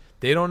fans,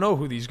 they don't know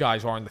who these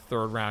guys are in the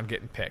 3rd round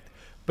getting picked.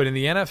 But in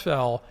the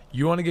NFL,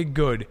 you want to get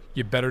good,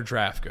 you better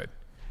draft good.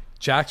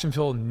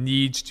 Jacksonville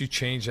needs to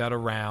change that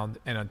around,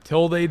 and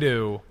until they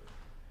do,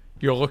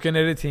 you're looking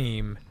at a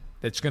team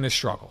that's going to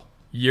struggle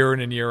year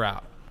in and year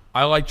out.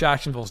 I like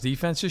Jacksonville's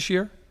defense this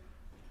year.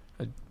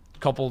 A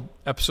couple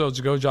episodes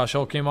ago, Josh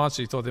Hill came on,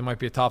 so he thought they might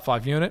be a top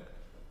 5 unit.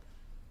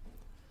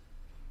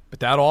 But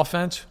that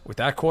offense, with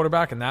that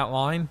quarterback and that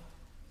line,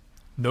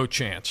 no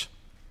chance.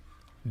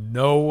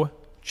 No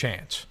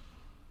chance.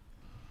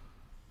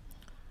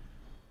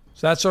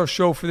 So that's our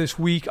show for this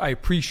week. I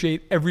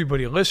appreciate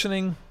everybody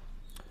listening.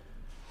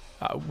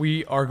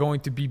 We are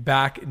going to be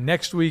back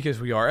next week, as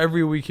we are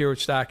every week here at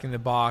Stacking the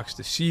Box.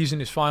 The season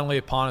is finally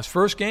upon us.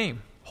 First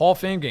game, Hall of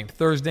Fame game,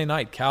 Thursday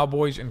night,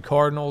 Cowboys and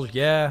Cardinals.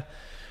 Yeah,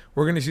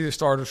 we're going to see the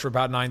starters for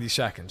about 90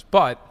 seconds.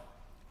 But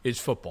it's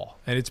football,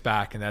 and it's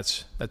back, and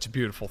that's a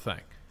beautiful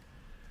thing.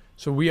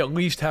 So we at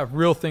least have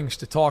real things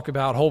to talk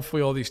about.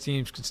 Hopefully all these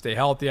teams can stay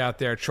healthy out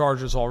there.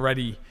 Chargers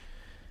already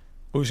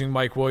losing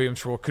Mike Williams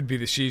for what could be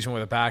the season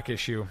with a back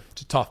issue.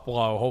 It's a tough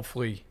blow.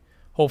 Hopefully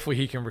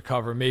he can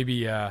recover.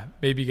 Maybe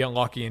get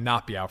lucky and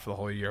not be out for the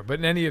whole year. But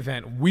in any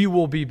event, we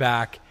will be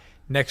back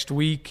next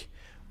week.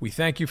 We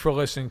thank you for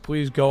listening.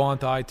 Please go on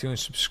to iTunes,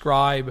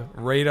 subscribe,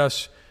 rate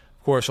us.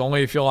 Of course,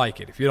 only if you like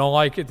it. If you don't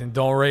like it, then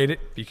don't rate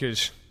it,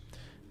 because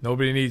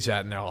nobody needs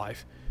that in their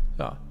life.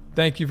 So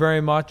thank you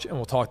very much, and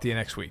we'll talk to you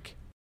next week.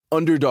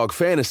 Underdog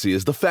Fantasy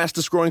is the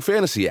fastest-growing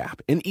fantasy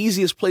app and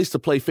easiest place to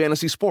play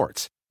fantasy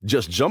sports.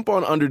 Just jump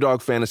on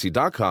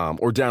UnderdogFantasy.com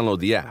or download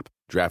the app,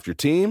 draft your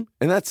team,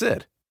 and that's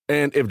it.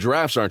 And if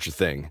drafts aren't your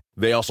thing,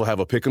 they also have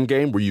a pick'em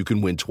game where you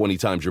can win 20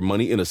 times your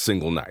money in a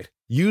single night.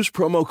 Use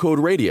promo code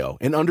RADIO,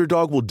 and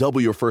Underdog will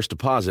double your first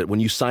deposit when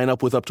you sign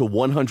up with up to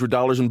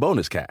 $100 in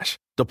bonus cash.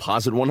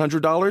 Deposit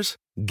 $100,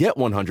 get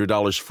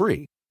 $100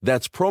 free.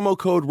 That's promo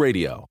code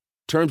RADIO.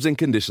 Terms and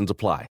conditions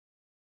apply.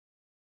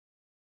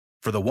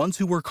 For the ones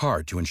who work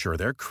hard to ensure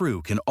their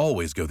crew can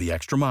always go the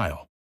extra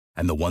mile,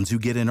 and the ones who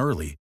get in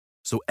early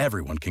so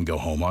everyone can go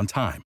home on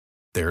time,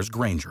 there's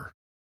Grainger,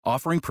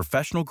 offering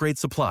professional-grade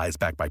supplies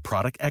backed by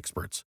product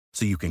experts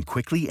so you can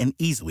quickly and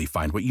easily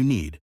find what you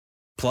need.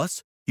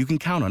 Plus, you can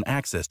count on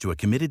access to a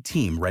committed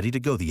team ready to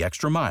go the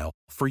extra mile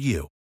for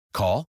you.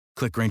 Call,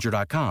 click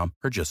Grainger.com,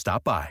 or just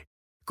stop by.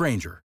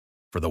 Grainger,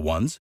 for the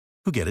ones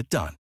who get it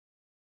done.